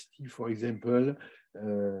capacity, for example,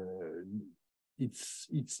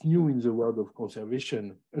 it's new in the world of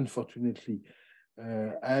conservation, unfortunately.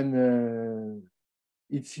 And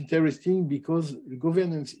it's interesting because the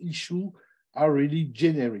governance issues are really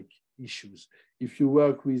generic issues. If you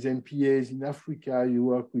work with MPAs in Africa, you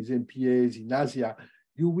work with MPAs in Asia,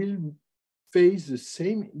 you will face the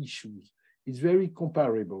same issues. It's very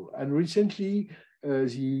comparable. And recently, the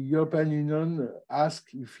European Union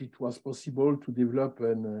asked if it was possible to develop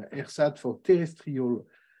an ERSAT for terrestrial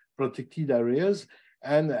protected areas.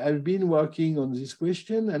 And I've been working on this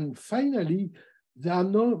question. And finally, there are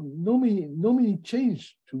no many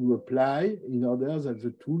changes to apply in order that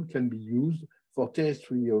the tool can be used for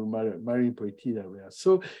terrestrial marine protected areas.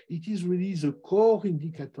 So it is really the core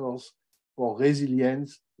indicators for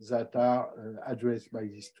resilience that are addressed by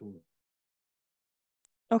this tool.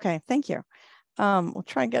 Okay, thank you. We'll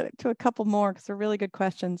try and get to a couple more because they're really good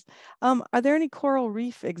questions. Are there any coral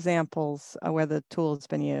reef examples where the tool has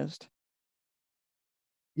been used?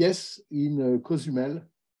 Yes, in Cozumel.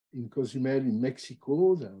 In Cozumel in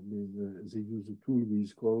Mexico, they use the tool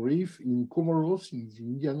with coral reef. In Comoros, in the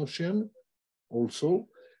Indian Ocean, also.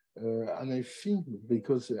 And I think,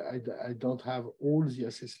 because I don't have all the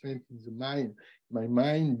assessment in my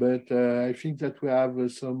mind, but I think that we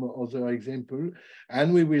have some other example,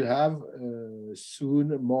 and we will have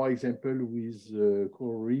soon more example with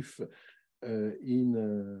coral reef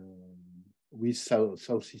with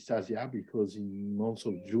Southeast Asia, because in months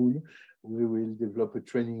of June, we will develop a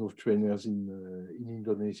training of trainers in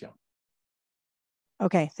Indonesia.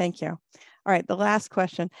 Okay, thank you. All right, the last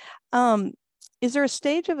question. Is there a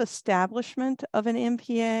stage of establishment of an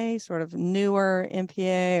MPA, sort of newer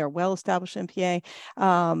MPA or well-established MPA,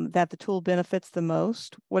 that the tool benefits the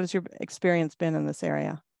most? What has your experience been in this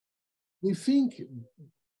area? We think,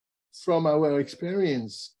 from our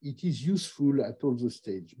experience, it is useful at all the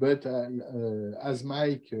stages. But as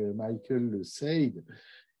Michael said,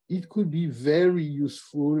 it could be very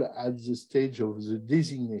useful at the stage of the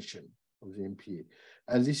designation of the MPA.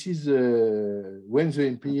 And this is when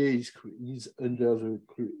the MPA is under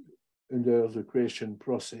the creation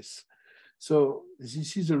process. So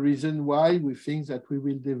this is the reason why we think that we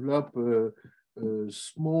will develop a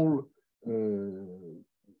small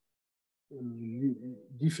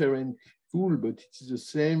different tool, but it's the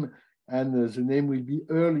same, and the name will be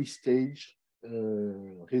early stage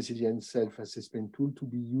resilient self-assessment tool, to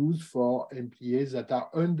be used for MPAs that are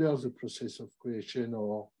under the process of creation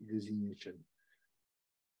or designation.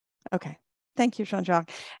 Okay, thank you,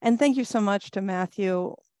 Jean-Jacques. And thank you so much to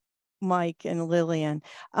Matthew, Mike, and Lillian.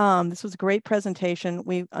 This was a great presentation.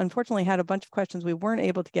 We unfortunately had a bunch of questions we weren't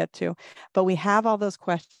able to get to, but we have all those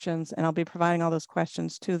questions, and I'll be providing all those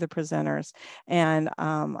questions to the presenters. And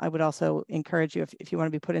I would also encourage you, if you want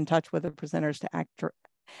to be put in touch with the presenters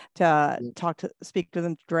to speak to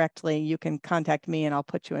them directly, you can contact me and I'll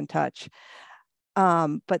put you in touch.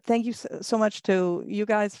 But thank you so much to you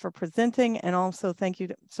guys for presenting, and also thank you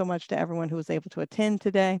so much to everyone who was able to attend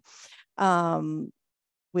today.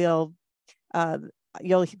 You'll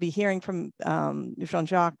be hearing from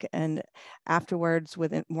Jean-Jacques and afterwards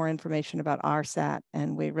with more information about RSAT,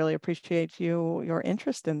 and we really appreciate your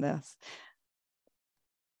interest in this.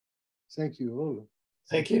 Thank you all.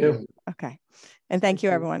 Thank you. Okay, and thank you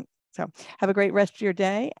everyone. So have a great rest of your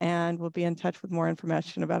day, and we'll be in touch with more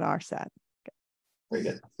information about RSAT. Very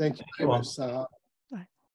good. Thank you very much, Sarah.